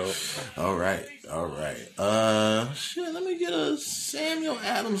 Fucked up. All right. Shit, let me get a Samuel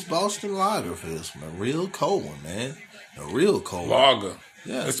Adams Boston Lager for this one. A real cold one, man. A real cold Lager. one.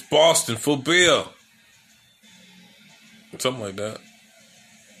 Yeah. It's Boston for beer. Something like that.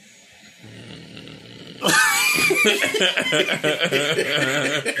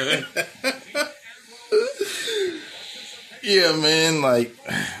 Yeah, man. Like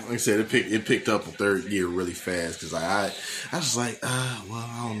I said, it picked up a third year really fast because I was like, well,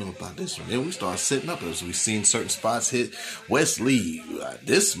 I don't know about this one. Then we started setting up as we seen certain spots hit. Wesley,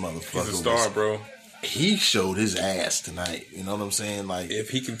 this motherfucker, He's a star, bro. He showed his ass tonight. You know what I'm saying? Like,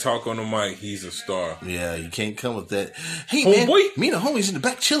 if he can talk on the mic, he's a star. Yeah, you can't come with that. Hey, Oh, man, boy. me and the homies in the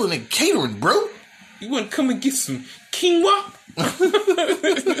back chilling and catering, bro. You want to come and get some quinoa?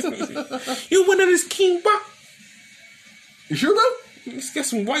 You want this quinoa? You sure, bro? Let's get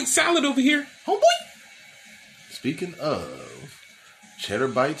some white salad over here. Homeboy. Speaking of cheddar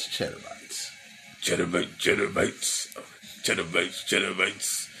bites. Cheddar bites. Cheddar bites. Cheddar bites.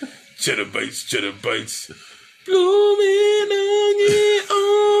 Cheddar bites. Blooming onion,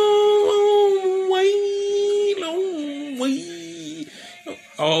 long way.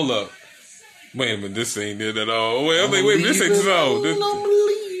 Hold up. Wait a minute, this ain't it at all. Wait, this ain't the song.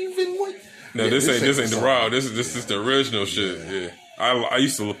 This ain't the raw. This is the original shit. Yeah, I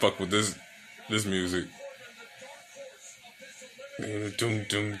used to fuck with this music. Doom.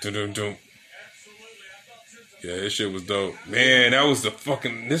 Yeah, this shit was dope. Man, that was this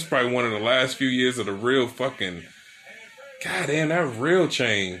is probably one of the last few years of the real fucking, goddamn, that real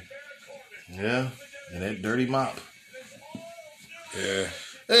chain. Yeah, and that dirty mop. Yeah.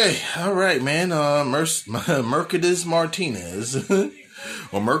 Hey, all right, man. Mercedes Martinez,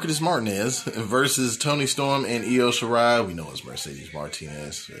 or Mercedes Martinez versus Tony Storm and Io Shirai. We know it's Mercedes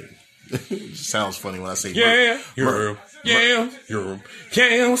Martinez. It sounds funny when I say Yams.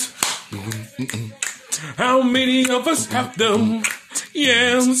 How many of us have them?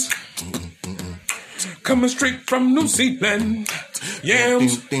 Yams. Coming straight from New Zealand.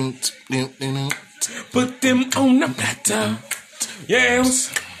 Yams. Put them on the platter. Yams.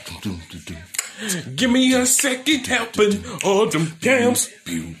 Give me a second helping of them yams.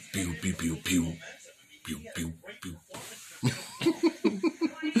 Pew, pew, pew, pew, pew. Pew, pew, pew.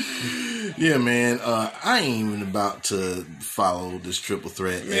 Yeah, man. I ain't even about to follow this triple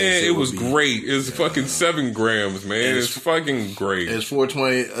threat. Man, it was great. It's fucking 7 grams, man. It's fucking great. As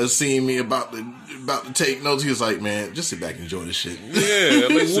 420 seeing me about to take notes, he was like, "Man, just sit back and enjoy this shit." Yeah,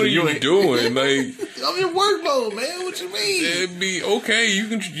 like what are you doing? Like, I'm in work mode, man. What you mean? It'd be okay. You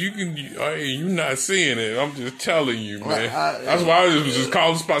can. You're not seeing it. I'm just telling you, man. That's why I was just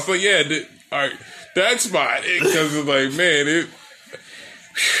calling spots. Like, yeah, all right, that spot, because it's like, man,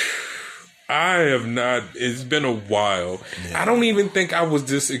 I have not. It's been a while. Yeah. I don't even think I was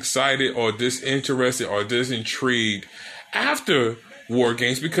this excited or this interested or this intrigued after War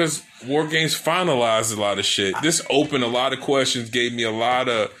Games, because War Games finalized a lot of shit. This opened a lot of questions, gave me a lot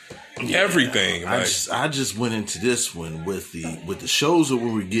of everything. I just went into this one with the shows that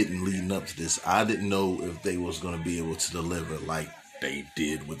we were getting leading up to this. I didn't know if they was going to be able to deliver like they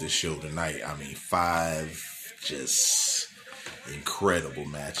did with this show tonight. I mean, 5 just incredible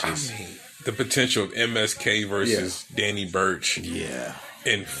matches. I mean, the potential of MSK versus Danny Burch. Yeah.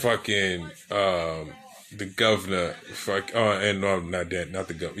 And fucking the governor, the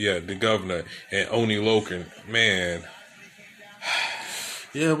governor and Oni Loken, man.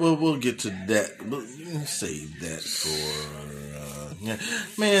 Yeah, we'll get to that, but save that for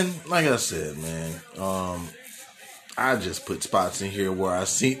man. Like I said, man, I just put spots in here where I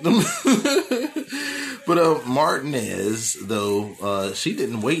seen them. But Martinez, though, she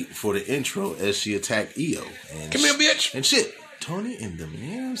didn't wait for the intro as she attacked Io. And come here, bitch. And shit. Tony and the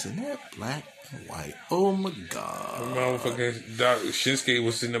Yams and that black and white. Oh my God. Motherfucking Doc Shinsuke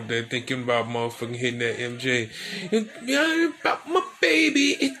was sitting up there thinking about motherfucking hitting that MJ. About my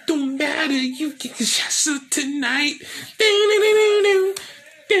baby, it don't matter. You get the shots of tonight.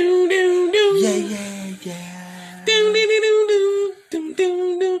 Yeah.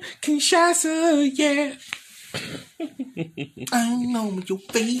 Kinshasa, yeah. I know with your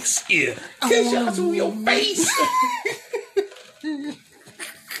face. Yeah. Kinshasa with your face.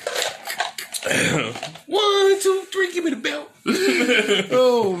 1, 2, 3, give me the belt.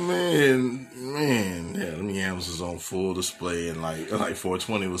 Oh man, yeah, them Yams was on full display, and like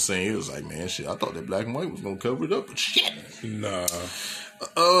 420 was saying, it was like, man, shit, I thought that black and white was gonna cover it up, but shit. Nah.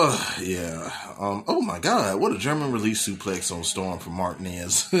 Yeah. Oh my God, what a German release suplex on Storm from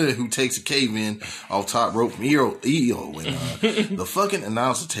Martinez, who takes a cave in off top rope from EO when the fucking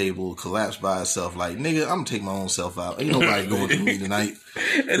announcer table collapsed by itself. Like, nigga, I'm gonna take my own self out. Ain't nobody going through me tonight.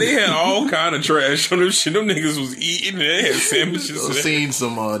 And they had all kind of trash on them shit. Them niggas was eating. They had sandwiches. I've seen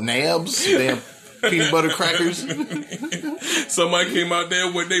some nabs, damn peanut butter crackers. Somebody came out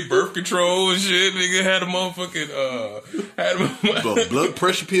there with their birth control and shit. Nigga had a motherfucking blood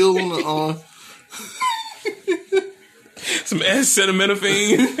pressure pill on the some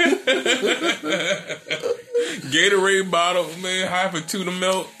acetaminophen. Gatorade bottle, man, high for tuna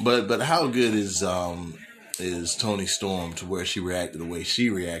melt. But how good is Toni Storm to where she reacted the way she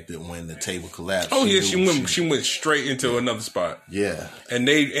reacted when the table collapsed? Oh yeah, she went straight into another spot. Yeah. And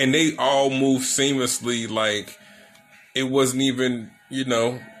they all moved seamlessly, like it wasn't even,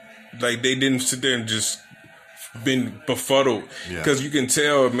 like they didn't sit there and just been befuddled. Because you can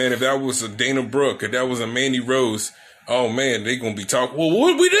tell, man, if that was a Dana Brooke, if that was a Mandy Rose, oh man, they gonna be talking. Well,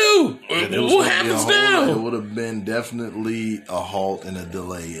 what we do? What happens now? It would have been definitely a halt and a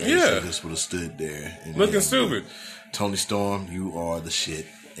delay. And Yeah, she just would have stood there looking stupid. Toni Storm, you are the shit,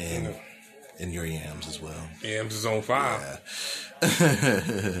 and your Yams as well. Yams is on fire.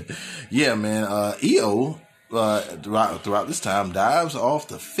 Yeah, man. EO. Throughout this time, dives off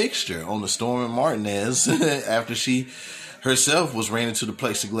the fixture on the Storm and Martinez after she herself was ran into the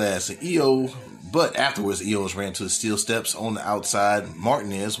plexiglass. And but afterwards, EO was ran to the steel steps on the outside.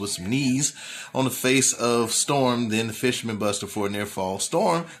 Martinez with some knees on the face of Storm, then the Fisherman Buster for a near fall.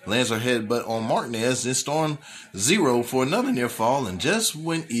 Storm lands her headbutt on Martinez, then Storm 0 for another near fall. And just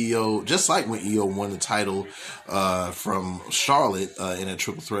like when EO won the title from Charlotte in a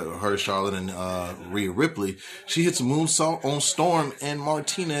triple threat with her, Charlotte, and Rhea Ripley, she hits a moonsault on Storm and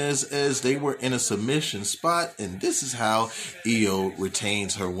Martinez as they were in a submission spot. And this is how EO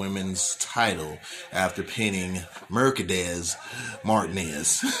retains her women's title after pinning Mercedes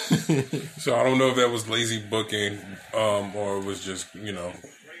Martinez. So I don't know if that was lazy booking, or it was just,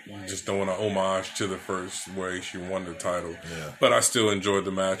 just doing an homage to the first way she won the title. Yeah. But I still enjoyed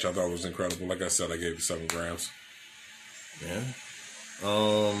the match. I thought it was incredible. Like I said, I gave it 7 grams. Yeah.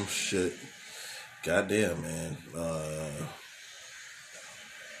 Shit. Goddamn, man.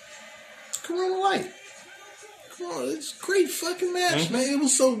 Corona Light. It's a great fucking match, man. It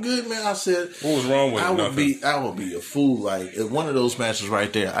was so good, man. I said, what was wrong with it? I would be a fool. Like, one of those matches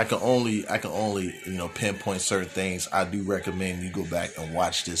right there. I can only pinpoint certain things. I do recommend you go back and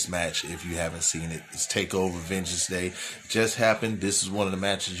watch this match if you haven't seen it. It's Takeover Vengeance Day. Just happened. This is one of the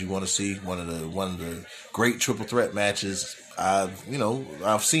matches you want to see. One of the great triple threat matches I've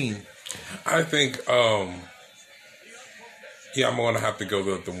seen. I think, I'm going to have to go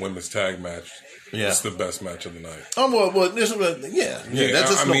with the women's tag match. Yeah. It's the best match of the night. That's just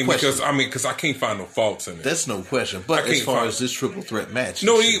no question. Because I can't find no faults in it. That's no question. But as far as this triple threat match,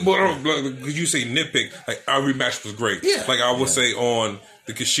 because you say nitpick, like every match was great. Yeah. Like I would say on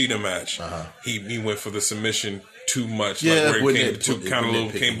the Kushida match, he went for the submission too much. Yeah, like where it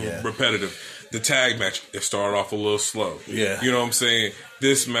came repetitive. The tag match, it started off a little slow. Yeah. You know what I'm saying?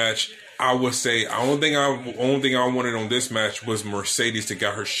 This match, I would say, only thing I wanted on this match was Mercedes to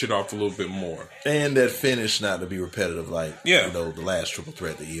get her shit off a little bit more. And that finish not to be repetitive like, the last triple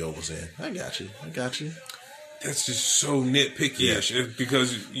threat that EO was in. I got you. That's just so nitpicky-ish.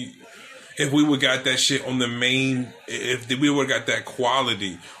 Because if we would got that shit on the main, if we would got that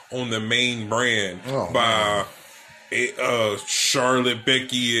quality on the main brand by Charlotte,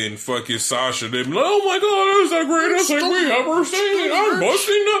 Becky, and fucking Sasha, they'd be like, oh my god, that's the greatest thing we ever seen. I'm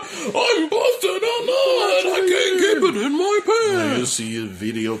busting a nut. I can't keep it in my pants. You'll see a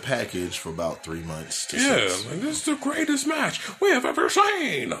video package for about 3 months. Like, this is the greatest match we have ever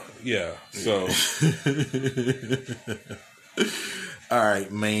seen. Yeah, so. All right,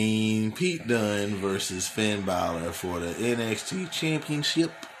 main Pete Dunne versus Finn Balor for the NXT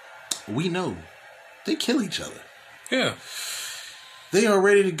Championship. We know they kill each other. Yeah. They are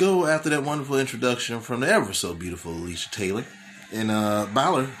ready to go after that wonderful introduction from the ever so beautiful Alicia Taylor. And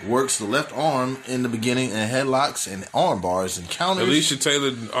Balor works the left arm in the beginning and headlocks and arm bars and counters. Alicia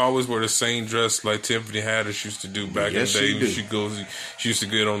Taylor always wore the same dress like Tiffany Haddish used to do back in the day. She used to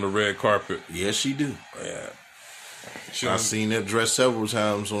get on the red carpet. Yes, she do. Yeah. I've seen that dress several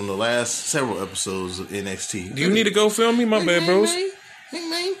times on the last several episodes of NXT. Do you need to go film me? My bad, bros. Hey,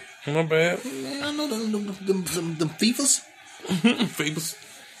 man. My bad. Hey, man, I know them FIFAs. FIFAs.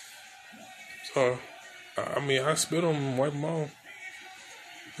 So, I mean, I spit on them, wipe them off.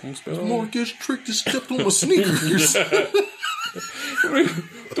 Mark gets tricked and stepped on my sneakers.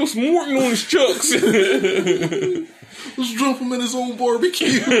 Throw some Morton on his chucks. Let's drop him in his own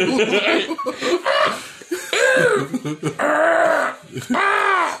barbecue.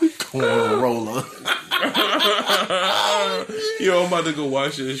 Corn roller. Yo, I'm about to go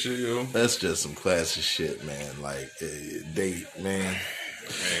watch this shit, yo. That's just some classic shit, man. Like, man.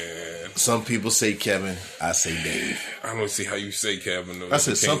 Some people say Kevin, I say Dave. I don't see how you say Kevin, though. I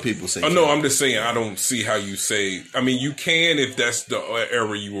said some people say Kevin. No, I'm just saying I don't see how you say. I mean, you can if that's the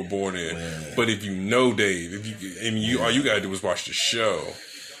era you were born in. Man. But if you know Dave, all you gotta do is watch the show.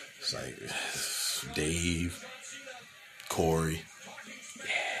 It's like Dave, Corey.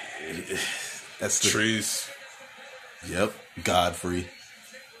 That's the Trees. Yep, Godfrey.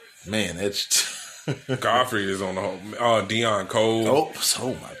 Man, that's Godfrey is on the whole. Deon Cole.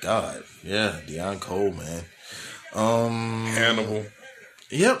 Oh my God. Yeah, Deon Cole, man. Hannibal.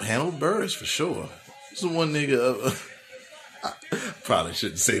 Yep, Hannibal Buress for sure. It's the one nigga. I probably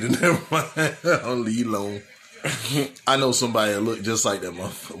shouldn't say that. Never mind. I'll leave you alone. I know somebody that looked just like that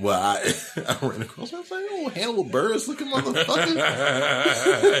motherfucker. Well, I ran across. I was like, oh, Hannibal Buress looking motherfucker.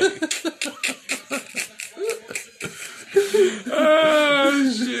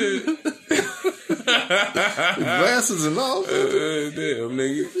 Oh shit. Glasses and all. Damn,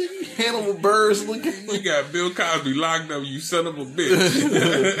 nigga. Hannibal Buress looking. You got Bill Cosby locked up, you son of a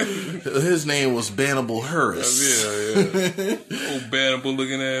bitch. His name was Bannibal Harris. Yeah. Old Bannibal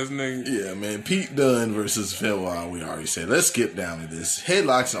looking ass nigga. Yeah, man. Pete Dunne versus Phil Wild, we already said. Let's skip down to this.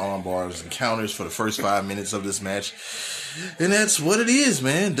 Headlocks and arm bars and counters for the first 5 minutes of this match. And that's what it is,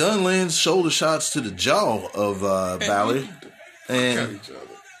 man. Dunne lands shoulder shots to the jaw of Balor. And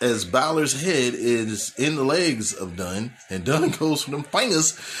as Balor's head is in the legs of Dunne, and Dunne goes for them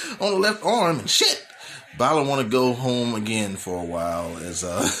fingers on the left arm, and shit, Balor want to go home again for a while as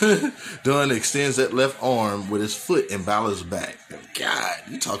Dunne extends that left arm with his foot in Balor's back. God,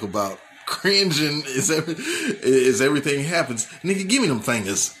 you talk about cringing as everything happens. Nigga, give me them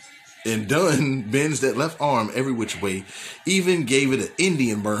fingers. And Dunne bends that left arm every which way, even gave it an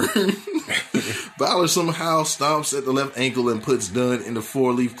Indian burn. Balor somehow stomps at the left ankle and puts Dunne in the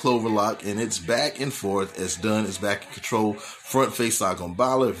 4-leaf clover lock, and it's back and forth as Dunne is back in control. Front face lock on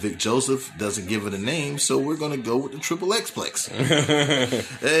Balor. Vic Joseph doesn't give it a name, so we're going to go with the Triple X-Plex.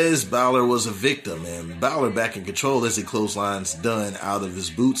 As Balor was a victim, and Balor back in control as he clotheslines Dunne out of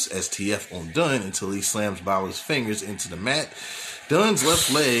his boots as TF on Dunne until he slams Balor's fingers into the mat. Dunne's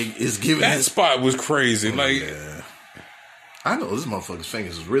left leg is giving that spot was crazy. Yeah. I know this motherfucker's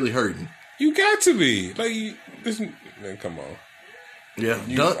fingers is really hurting. You got to be man. Come on. Yeah,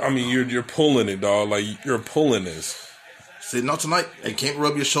 you're pulling it, dog. Like you're pulling this. Said not tonight. I can't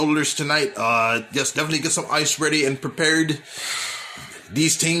rub your shoulders tonight. Yes, definitely get some ice ready and prepared.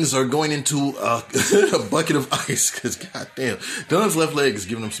 These things are going into a bucket of ice because, goddamn, Dunne's left leg is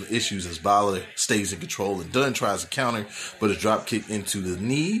giving him some issues as Balor stays in control, and Dunne tries to counter, but is drop kicked into the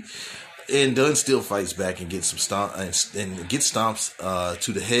knee, and Dunne still fights back and gets some gets stomps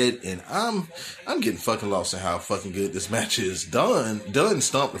to the head, and I'm getting fucking lost in how fucking good this match is. Dunne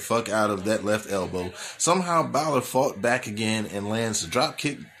stomped the fuck out of that left elbow. Somehow Balor fought back again and lands a drop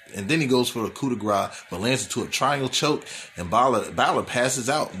kick. And then he goes for a coup de grace, but lands into a triangle choke, and Balor passes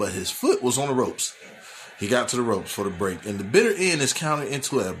out, but his foot was on the ropes. He got to the ropes for the break, and the bitter end is countered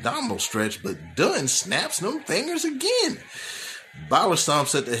into an abdominal stretch, but Dunne snaps them fingers again. Balor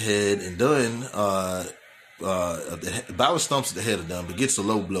stomps at the head, and Balor stomps at the head of Dunne, but gets a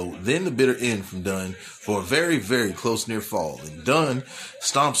low blow. Then the bitter end from Dunne for a very, very close near fall. And Dunne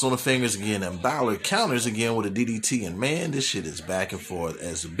stomps on the fingers again, and Balor counters again with a DDT. And man, this shit is back and forth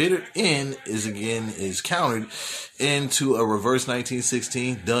as the bitter end is countered into a reverse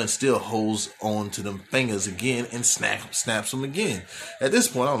 1916. Dunne still holds on to them fingers again and snaps them again. At this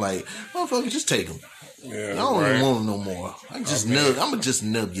point, I'm like, motherfucker, just take them. Yeah, I don't right. even want no more. I'm gonna just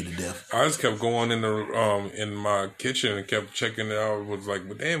nub you to death. I just kept going in my kitchen and kept checking it out. Was like,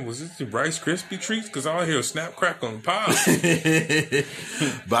 but damn, was this the Rice Krispie treats? Because I hear a snap crack on the pie.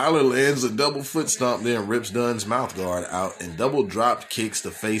 Balor lands a double foot stomp, then rips Dunn's mouth guard out and double drop kicks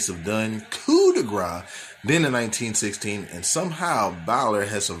the face of Dunn. Coup de grace. Then in 1916, and somehow Balor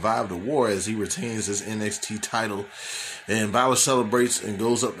has survived the war as he retains his NXT title. And Balor celebrates and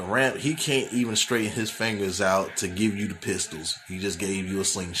goes up the ramp. He can't even straighten his fingers out to give you the pistols. He just gave you a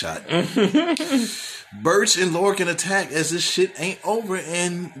slingshot. Birch and Lorcan attack as this shit ain't over,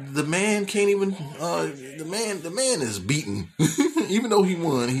 and the man can't even. The man is beaten. Even though he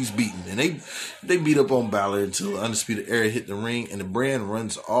won, he's beaten, and they beat up on Balor until Undisputed Era hit the ring, and the brand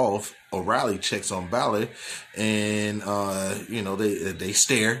runs off. O'Reilly checks on Balor, and they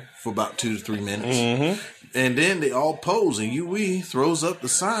stare for about 2 to 3 minutes, and then they all pose, and UE throws up the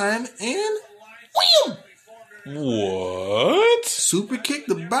sign, and wham! What? Super kick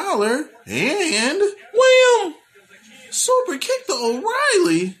the Balor, and Wham! super kick the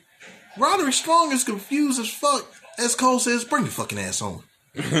O'Reilly. Roderick Strong is confused as fuck. As Cole says, bring your fucking ass on.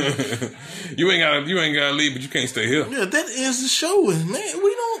 You ain't gotta leave, but you can't stay here. Yeah, that ends the show. Man,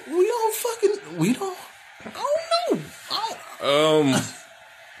 we don't I don't know.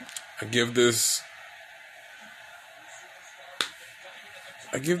 I give this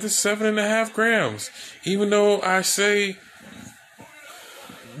 7.5 grams. Even though I say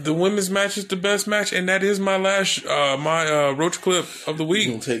the women's match is the best match, and that is my last roach clip of the week.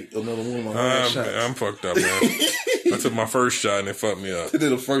 You gonna take another one of my last shots. I'm fucked up, man. I took my first shot and it fucked me up. And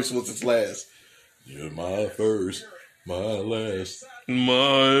then the first was its last. You're my first, my last,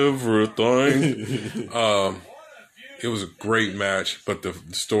 my everything. It was a great match, but the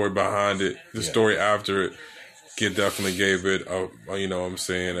story behind it, the story after it, definitely gave it an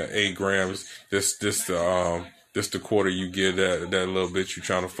 8 grams. This the quarter you get that little bitch you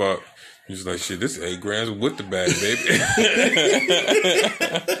trying to fuck. You just like, shit, this is 8 grams with the bag, baby.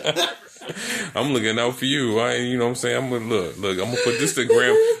 I'm looking out for you. You know what I'm saying? I'm gonna look, I'm gonna put this to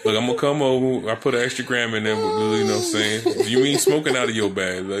gram. Look, I'm gonna come over. I put an extra gram in there, you know what I'm saying? You ain't smoking out of your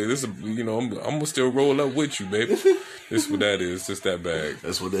bag. Like this, I'm gonna still roll up with you, baby. This what that is. Just that bag.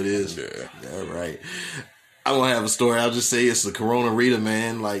 That's what that is. Yeah. All right. I don't have a story. I'll just say it's the Corona Rita,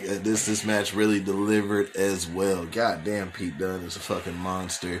 man. Like this match really delivered as well. God damn, Pete Dunne is a fucking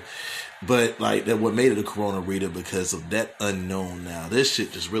monster. But like that, what made it a Corona Rita because of that unknown. Now this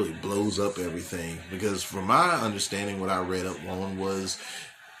shit just really blows up everything. Because from my understanding, what I read up on was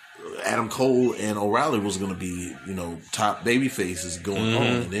Adam Cole and O'Reilly was going to be, top baby faces going on.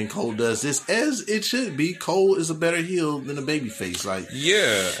 And then Cole does this as it should be. Cole is a better heel than a baby face. Like,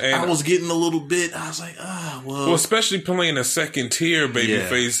 yeah. And I was getting a little bit, I was like, well, especially playing a second tier baby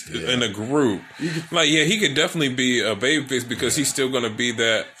face in a group. Like, yeah, he could definitely be a baby face because he's still going to be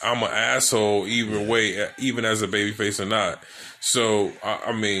that I'm an asshole either way, even as a baby face or not. So,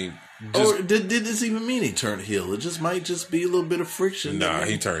 I mean, or did this even mean he turned heel? It just might just be a little bit of friction. Nah,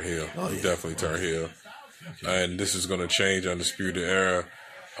 he turned heel. He definitely turned heel. Okay. And this is going to change Undisputed Era.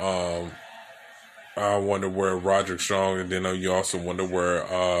 I wonder where Roderick Strong, and then you also wonder where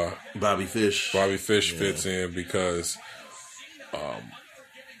Bobby Fish fits in because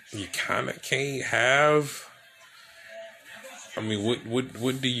you kind of can't have. I mean,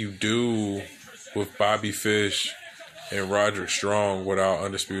 what do you do with Bobby Fish and Roderick Strong without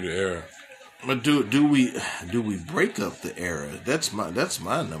Undisputed Era? But do we break up the era? That's my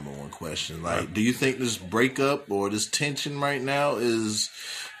number one question. Like, do you think this breakup or this tension right now is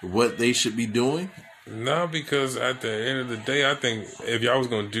what they should be doing? No, because at the end of the day, I think if y'all was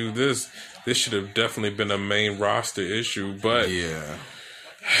going to do this should have definitely been a main roster issue. But yeah,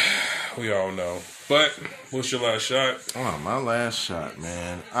 we all know. But what's your last shot? Oh, my last shot,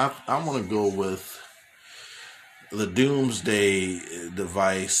 man. I want to go with the Doomsday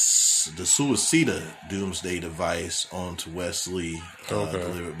device, the Suicida Doomsday device onto Wesley,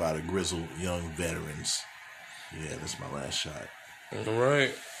 delivered by the Grizzled Young Veterans. Yeah, that's my last shot. All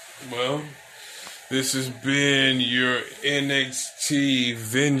right. Well, this has been your NXT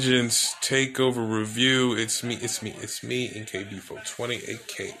Vengeance Takeover review. It's me, NKB420,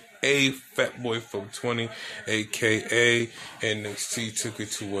 aka Fatboy 420, aka NXT took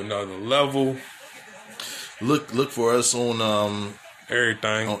it to another level. Look for us on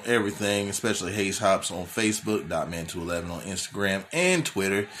everything, especially Hayes Hops on Facebook, Dotman211 on Instagram and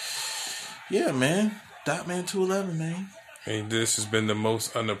Twitter. Yeah, man, Dotman211, man. And this has been the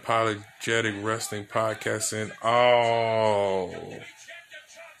most unapologetic wrestling podcast in all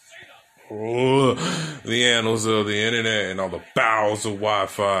the annals of the internet and all the bowels of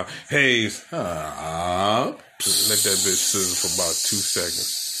Wi-Fi. Hayes, let that bitch sizzle for about 2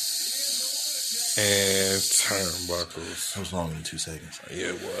 seconds. And turnbuckles. That was longer than 2 seconds.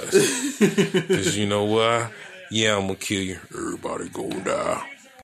 Yeah, it was. Because you know why? Yeah, I'm going to kill you. Everybody go die.